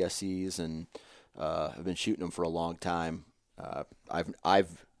like the PSEs and have been shooting them for a long time.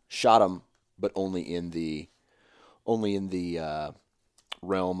 I've shot them, but only in the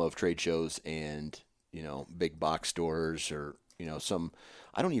realm of trade shows and big box stores or some.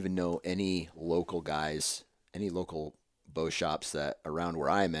 I don't even know any local guys, any local bow shops that around where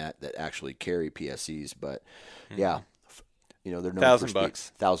I'm at that actually carry PSEs. But yeah, they're known for speed.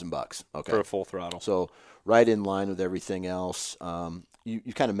 $1,000. $1,000. Okay. For a Full Throttle. So right in line with everything else.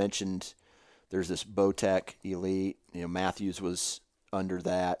 You kind of mentioned there's this Bowtech Elite. Matthews was under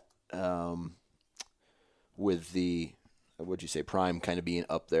that with the what'd you say Prime kind of being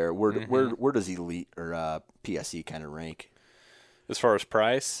up there. Where does Elite or PSE kind of rank? As far as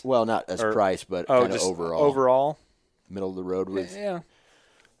price? Well, not as price, but kind of just overall. Overall? Middle of the road with. Yeah.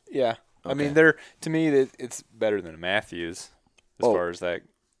 Yeah. I Okay. mean, to me, it's better than a Matthews as far as that.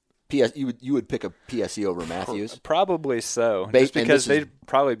 You would pick a PSE over Matthews? Probably so, just Based- and because this is- they'd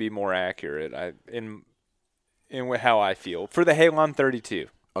probably be more accurate. In how I feel for the Halon 32.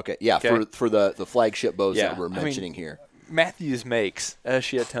 Okay, yeah, Okay. for the flagship bows Yeah, that we're I mean, mentioning here. Matthews makes a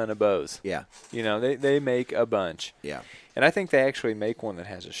shit ton of bows. Yeah, They make a bunch. yeah. And I think they actually make one that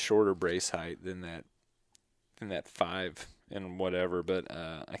has a shorter brace height than that 5 and whatever, but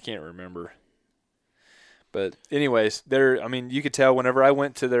I can't remember. But anyways, you could tell when I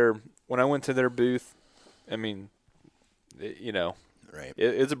went to their booth, I mean, Right.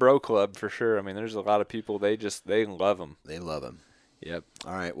 it's a bro club for sure. I mean, there's a lot of people they love them. They love them. Yep.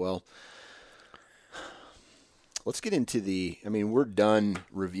 All right, well, let's get into we're done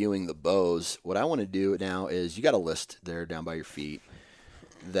reviewing the bows. What I want to do now is you got a list there down by your feet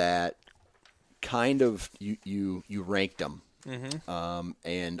that kind of you ranked them. Mm-hmm.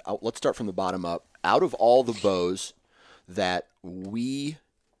 And let's start from the bottom up. Out of all the bows that we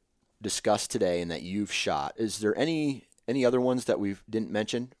discussed today and that you've shot, is there any Any other ones that we didn't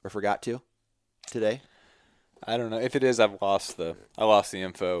mention or forgot to today? I don't know. If it is, I lost the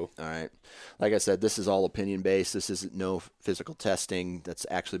info. All right. Like I said, this is all opinion based. This isn't no physical testing that's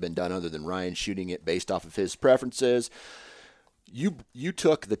actually been done other than Ryan shooting it based off of his preferences. You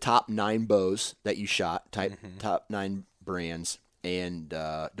took the top 9 bows that you shot, top 9 brands, and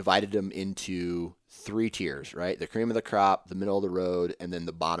divided them into 3 tiers, right? The cream of the crop, the middle of the road, and then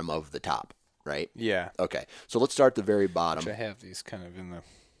the bottom of the top, right? Yeah. Okay. So let's start at the very bottom. Which I have these kind of in the.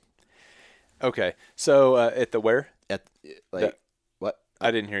 Okay. So at the where? At like what?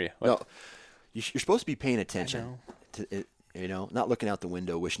 I didn't hear you. What? No, you're supposed to be paying attention to it. Not looking out the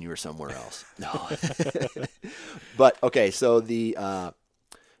window wishing you were somewhere else. No. But okay, so we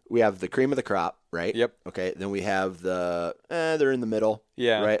have the cream of the crop, right? Yep. Okay, then we have they're in the middle.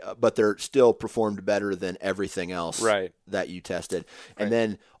 Yeah. Right, but they're still performed better than everything else. Right. That you tested, Right. and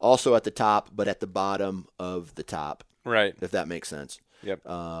then also at the top, but at the bottom of the top. Right. If that makes sense. Yep.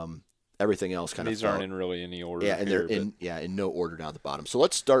 Everything else kind of. These aren't in really any order. Yeah, and here, they're in no order down at the bottom. So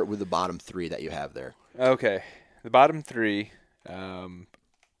let's start with the bottom 3 that you have there. Okay. The bottom 3,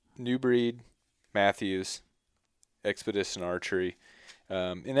 New Breed, Matthews, Expedition Archery.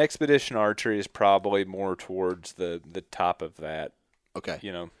 And Expedition Archery is probably more towards the top of that. Okay.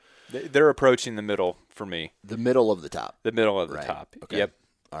 They're approaching the middle for me. The middle of the top. The middle of the Right. top. Okay. Yep.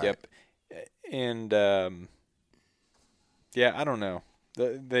 All Yep. And I don't know.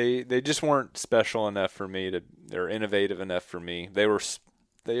 They just weren't special enough for me they're innovative enough for me. They're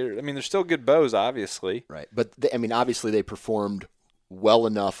still good bows, obviously. Right. But obviously they performed well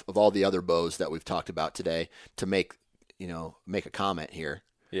enough of all the other bows that we've talked about today to make a comment here.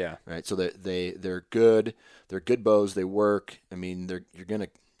 Yeah. Right. So they're good. They're good bows. They work. You're going to,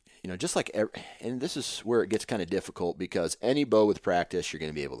 just like, and this is where it gets kind of difficult because any bow with practice, you're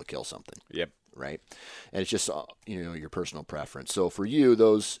going to be able to kill something. Yep. Right. And it's just, your personal preference. So for you,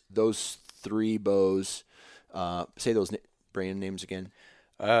 those 3 bows, say those brand names again.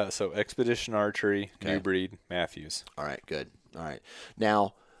 So Expedition Archery, Okay. New Breed, Matthews. All right. Good. All right.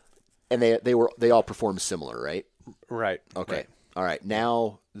 Now, and they all performed similar, right? Right. Okay. Right. All right.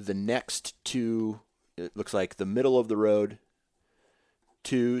 Now the next 2, it looks like the middle of the road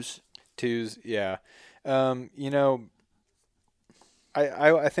 2s. Yeah.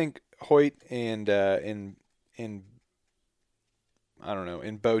 I think Hoyt and I don't know,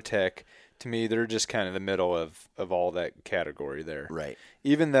 in Bowtech, to me, they're just kind of the middle of all that category there. Right.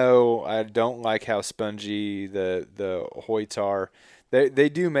 Even though I don't like how spongy the Hoyts are, they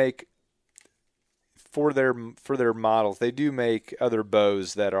do make for their models. They do make other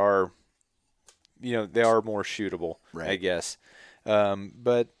bows that are, they are more shootable. Right. I guess.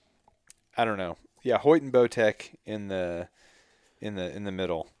 But I don't know. Yeah, Hoyt and Bowtech in the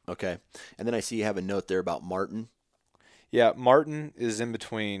middle. Okay. And then I see you have a note there about Martin. Yeah, Martin is in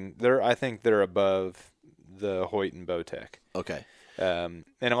between. I think they're above the Hoyt and Bowtech. Okay. And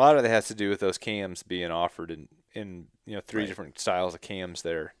a lot of it has to do with those cams being offered in 3 Right. different styles of cams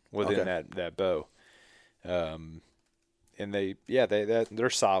there within that bow. And they're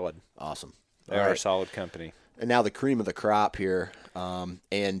solid. Awesome. They All are right. a solid company. And now the cream of the crop here.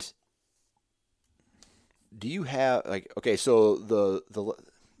 And do you have so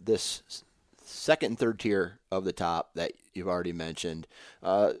this second and third tier of the top that you've already mentioned,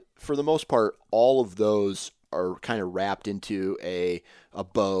 for the most part, all of those are kind of wrapped into a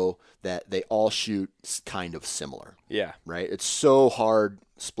bow that they all shoot kind of similar. Yeah. Right? It's so hard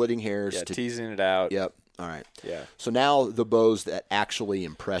splitting hairs Yeah, to teasing it out. Yep. All right. Yeah. So now the bows that actually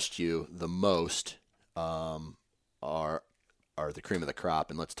impressed you the most are the cream of the crop,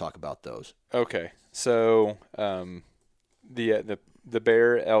 and let's talk about those. Okay. So the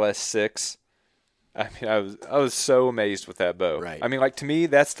Bear LS6. I mean, I was so amazed with that bow. Right. I mean, like, to me,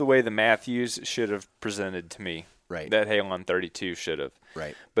 that's the way the Matthews should have presented to me. Right. That Halon 32 should have.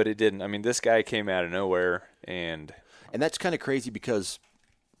 Right. But it didn't. I mean, this guy came out of nowhere, and that's kind of crazy because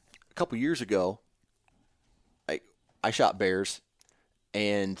a couple years ago, I shot bears,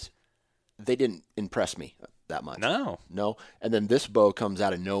 and they didn't impress me that much. No. And then this bow comes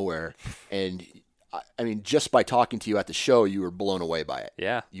out of nowhere, and I mean, just by talking to you at the show, you were blown away by it.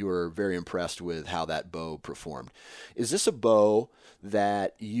 Yeah. You were very impressed with how that bow performed. Is this a bow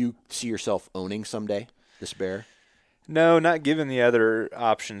that you see yourself owning someday, this bear? No, not given the other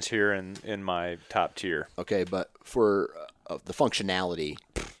options here in my top tier. Okay, but for the functionality.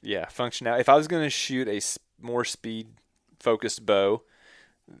 Yeah, functionality. If I was going to shoot a more speed-focused bow,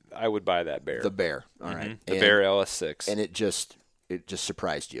 I would buy that Bear. The Bear, all right. The Bear LS6. And it just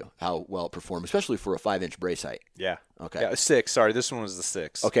surprised you how well it performed, especially for a 5-inch brace height. Yeah. Okay. Yeah, 6. Sorry, this one was the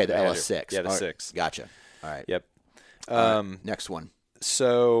 6. Okay, the LS6. Yeah, the All right. 6. Gotcha. All right. Yep. Next one.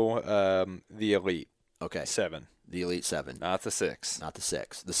 So the Elite. Okay. 7. The Elite 7. Not the 6. Not the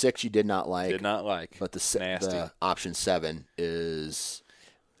 6. The 6 you did not like. Did not like. But Nasty. the option 7 is...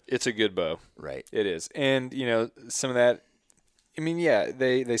 It's a good bow. Right. It is. And, some of that, I mean, yeah,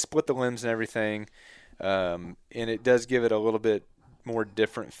 they split the limbs and everything, and it does give it a little bit more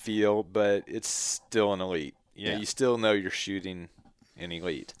different feel, but it's still an Elite. You still know you're shooting an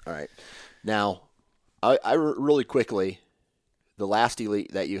Elite. All right. Now, I really quickly, the last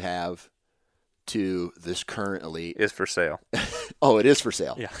Elite that you have to this current Elite is for sale. Oh, it is for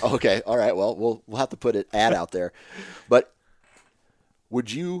sale. Yeah. Okay. All right. Well, we'll have to put an ad out there. But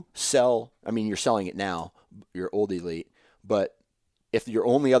would you sell? I mean, you're selling it now, your old Elite. But if your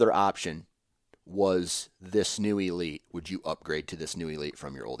only other option was this new Elite, would you upgrade to this new Elite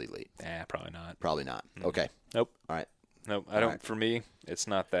from your old Elite? Probably not. Probably not. Mm-hmm. Okay. Nope. All right. Nope. I don't. Right. For me, it's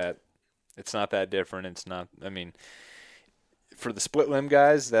not that. It's not that different. It's not. I mean, for the split limb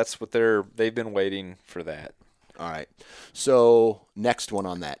guys, that's what they've been waiting for that. All right. So next one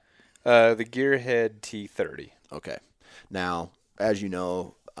on that. The Gearhead T30. Okay. Now, as you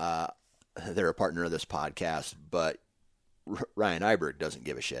know, they're a partner of this podcast, but Ryan Iberg doesn't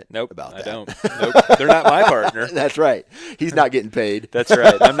give a shit about that. I don't. Nope. They're not my partner. That's right. He's not getting paid. That's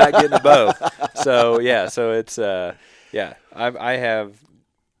right. I'm not getting a bow. So, yeah. So it's, yeah. I have,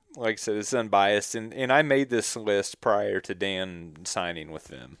 like I said, it's unbiased. And I made this list prior to Dan signing with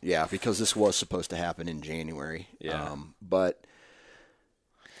them. Yeah, because this was supposed to happen in January. Yeah. But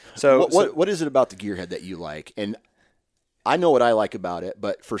so what is it about the Gearhead that you like? And I know what I like about it,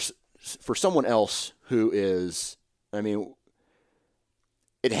 but for someone else who is, I mean,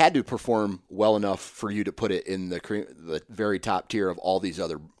 it had to perform well enough for you to put it in the very top tier of all these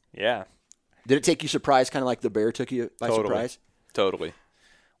other. Yeah. Did it take you surprise, kind of like the Bear took you by surprise? Totally.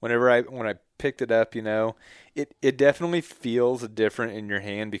 When I picked it up, it definitely feels different in your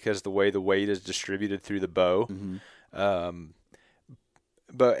hand because the way the weight is distributed through the bow. Mm-hmm.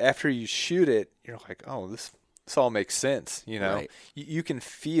 But after you shoot it, you're like, oh, this all makes sense. Right. You can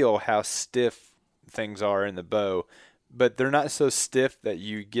feel how stiff things are in the bow, but they're not so stiff that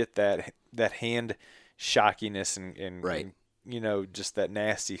you get that hand shockiness and right. And, just that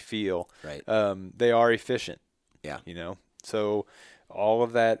nasty feel. Right. They are efficient. Yeah. So all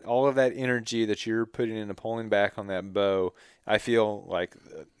of that energy that you're putting into pulling back on that bow, I feel like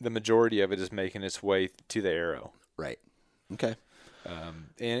the majority of it is making its way to the arrow. Right. Okay.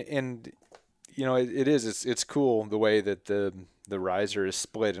 It's cool the way that the riser is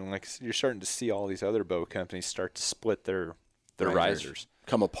split, and like you're starting to see all these other bow companies start to split their risers.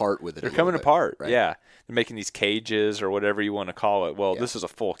 Come apart with it. They're coming apart. Right. Yeah. They're making these cages or whatever you want to call it. Well, This is a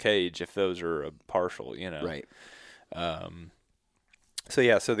full cage if those are a partial, Right. So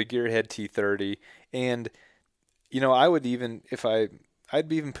the Gearhead T30, and I would even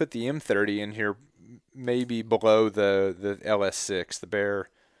I'd even put the M30 in here, maybe below the LS6, the Bear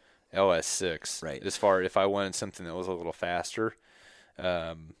LS6. Right. As far if I wanted something that was a little faster,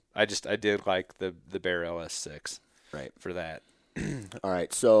 I did like the Bear LS6. Right. For that. All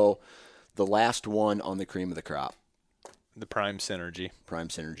right. So the last one on the cream of the crop. The Prime Synergy.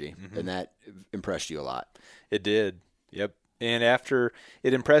 Mm-hmm. And that impressed you a lot. It did. Yep. And after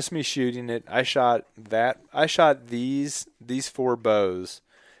it impressed me shooting it, I shot these 4 bows.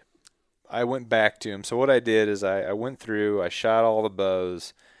 I went back to them. So what I did is I went through, I shot all the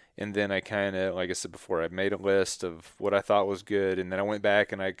bows, and then I kind of, like I said before, I made a list of what I thought was good, and then I went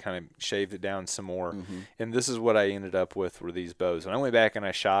back and I kind of shaved it down some more. Mm-hmm. And this is what I ended up with were these bows. And I went back and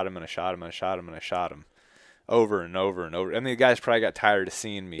I shot them and I shot them and I shot them and I shot them over and over and over. I mean, the guys probably got tired of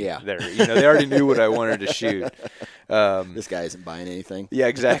seeing me there. They already knew what I wanted to shoot. This guy isn't buying anything. Yeah,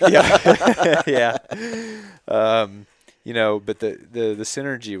 exactly. Yeah. Yeah. But the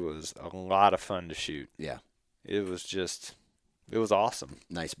Synergy was a lot of fun to shoot. Yeah. It was awesome.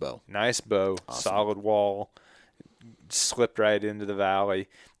 Nice bow. Awesome. Solid wall, slipped right into the valley.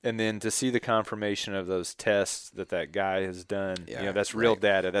 And then to see the confirmation of those tests that guy has done, that's real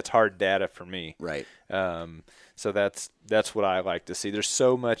data. That's hard data for me. Right. So that's what I like to see. There's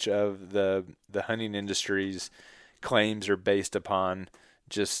so much of the hunting industry's claims are based upon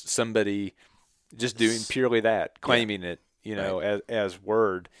just somebody just doing purely that, claiming it, right. as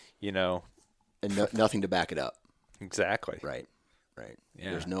word, And nothing to back it up. Exactly. Right. Right.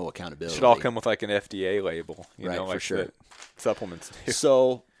 Yeah. There's no accountability. It should all come with like an FDA label, right, like for sure. Supplements.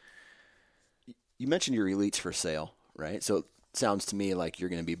 So you mentioned your Elites for sale, right? So it sounds to me like you're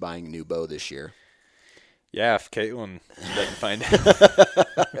going to be buying a new bow this year. Yeah, if Caitlin doesn't find out.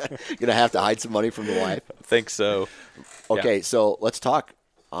 Going to have to hide some money from the wife? I think so. Okay, so let's talk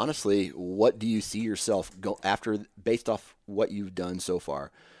honestly, what do you see yourself go after, based off what you've done so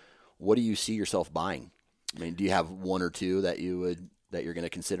far? What do you see yourself buying? I mean, do you have one or two that you're going to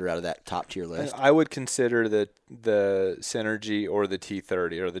consider out of that top tier list? I would consider the Synergy or the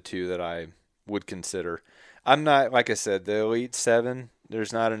T30 are the two that I would consider. I'm not, like I said, the Elite 7,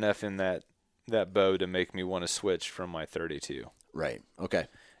 there's not enough in that bow to make me want to switch from my 32. Right. Okay.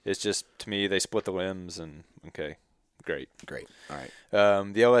 It's just, to me, they split the limbs, and okay, great. All right.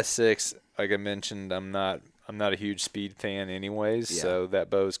 The LS6, like I mentioned, I'm not a huge speed fan anyways, so that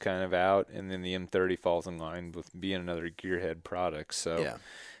bow's kind of out, and then the M30 falls in line with being another gearhead product. So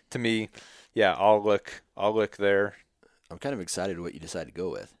to me, I'll look there. I'm kind of excited what you decide to go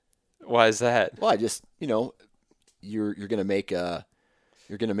with. Why is that? Well, I just, you're going to make a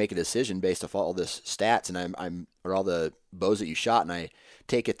decision based off all this stats and or all the bows that you shot, and I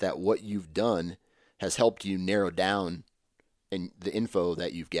take it that what you've done has helped you narrow down, and the info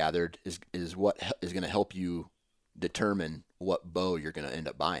that you've gathered is what is going to help you determine what bow you're going to end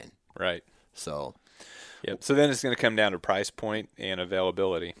up buying. Right. So, yep. So then it's going to come down to price point and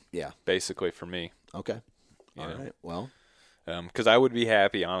availability. Yeah. Basically for me. Okay. All right. Well, because I would be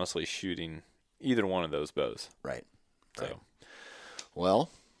happy, honestly, shooting either one of those bows. Right. So. Right. Well,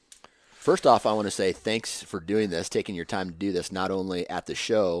 first off, I want to say thanks for doing this, taking your time to do this, not only at the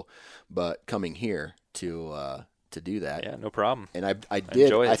show, but coming here to do that. Yeah, no problem. And I did.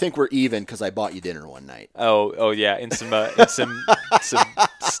 Enjoy it. I think we're even because I bought you dinner one night. Oh yeah, and some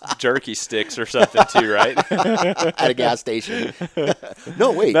jerky sticks or something too, right? At a gas station.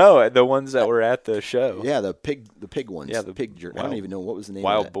 No, wait. No, the ones that were at the show. Yeah, the pig ones. Yeah, the pig jerky. I don't even know what was the name.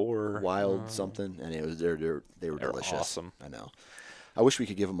 Wild of that. boar. Wild something, and it was they were delicious. Awesome. I know. I wish we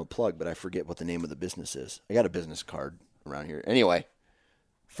could give them a plug, but I forget what the name of the business is. I got a business card around here. Anyway,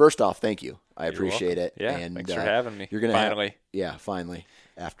 first off, thank you. I appreciate it. Yeah, and, thanks for having me. You're gonna finally. Finally.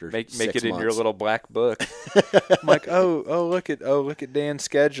 After make 6 it in months. your little black book. I'm like, look at Dan's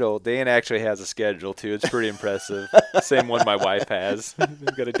schedule. Dan actually has a schedule too. It's pretty impressive. Same one my wife has.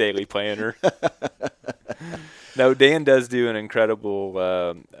 I've got a daily planner. No, Dan does do an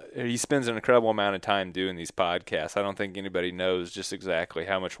incredible. He spends an incredible amount of time doing these podcasts. I don't think anybody knows just exactly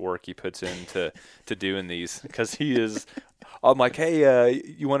how much work he puts into doing these, because he is. I'm like, hey,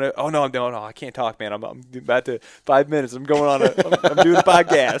 you want to? Oh no, I can't talk, man. I'm about to 5 minutes. I'm going on I'm doing a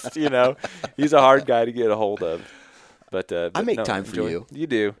podcast. He's a hard guy to get a hold of. But I make time for you. You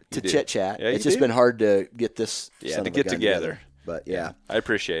do to chit chat. Yeah, it's just been hard to get this. To get together. But yeah, I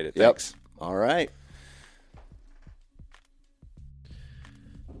appreciate it. Yep. Thanks. All right.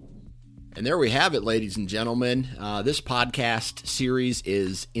 And there we have it, ladies and gentlemen. This podcast series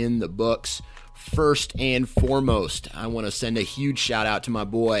is in the books. First and foremost, I want to send a huge shout out to my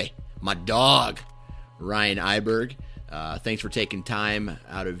boy, my dog, Ryan Iberg. Thanks for taking time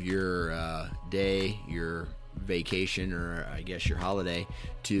out of your day, your vacation, or I guess your holiday,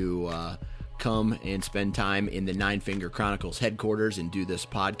 to come and spend time in the Nine Finger Chronicles headquarters and do this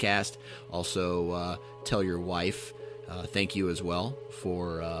podcast. Also, tell your wife thank you as well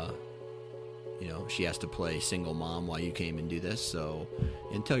for... she has to play single mom while you came and do this. So,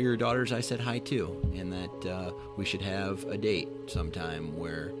 and tell your daughters I said hi too, and that we should have a date sometime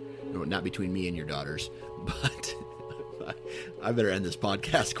where, not between me and your daughters, but I better end this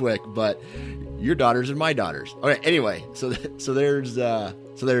podcast quick. But your daughters and my daughters. All right. Anyway, so there's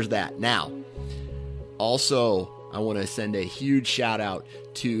that. Now, also, I want to send a huge shout out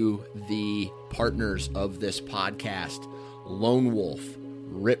to the partners of this podcast: Lone Wolf,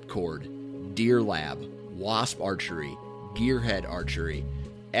 Ripcord, Deer Lab, Wasp Archery, Gearhead Archery,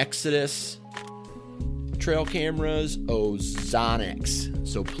 Exodus Trail Cameras, Ozonics.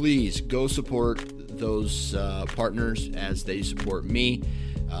 So please go support those partners as they support me.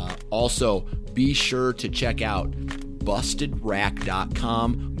 Also, be sure to check out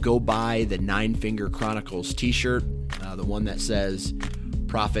BustedRack.com. Go buy the Nine Finger Chronicles t-shirt, the one that says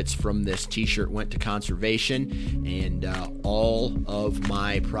profits from this t-shirt went to conservation, and all of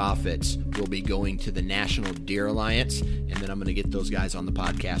my profits will be going to the National Deer Alliance, and then I'm going to get those guys on the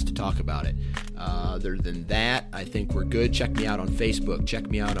podcast to talk about it. Other than that, I think we're good. Check me out on Facebook, check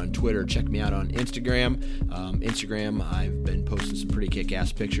me out on Twitter, check me out on Instagram. Instagram, I've been posting some pretty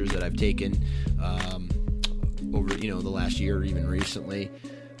kick-ass pictures that I've taken over the last year or even recently.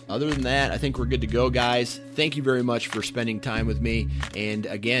 Other than that, I think we're good to go, guys. Thank you very much for spending time with me. And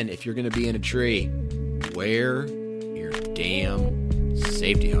again, if you're going to be in a tree, wear your damn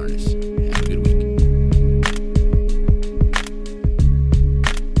safety harness. Have a good week.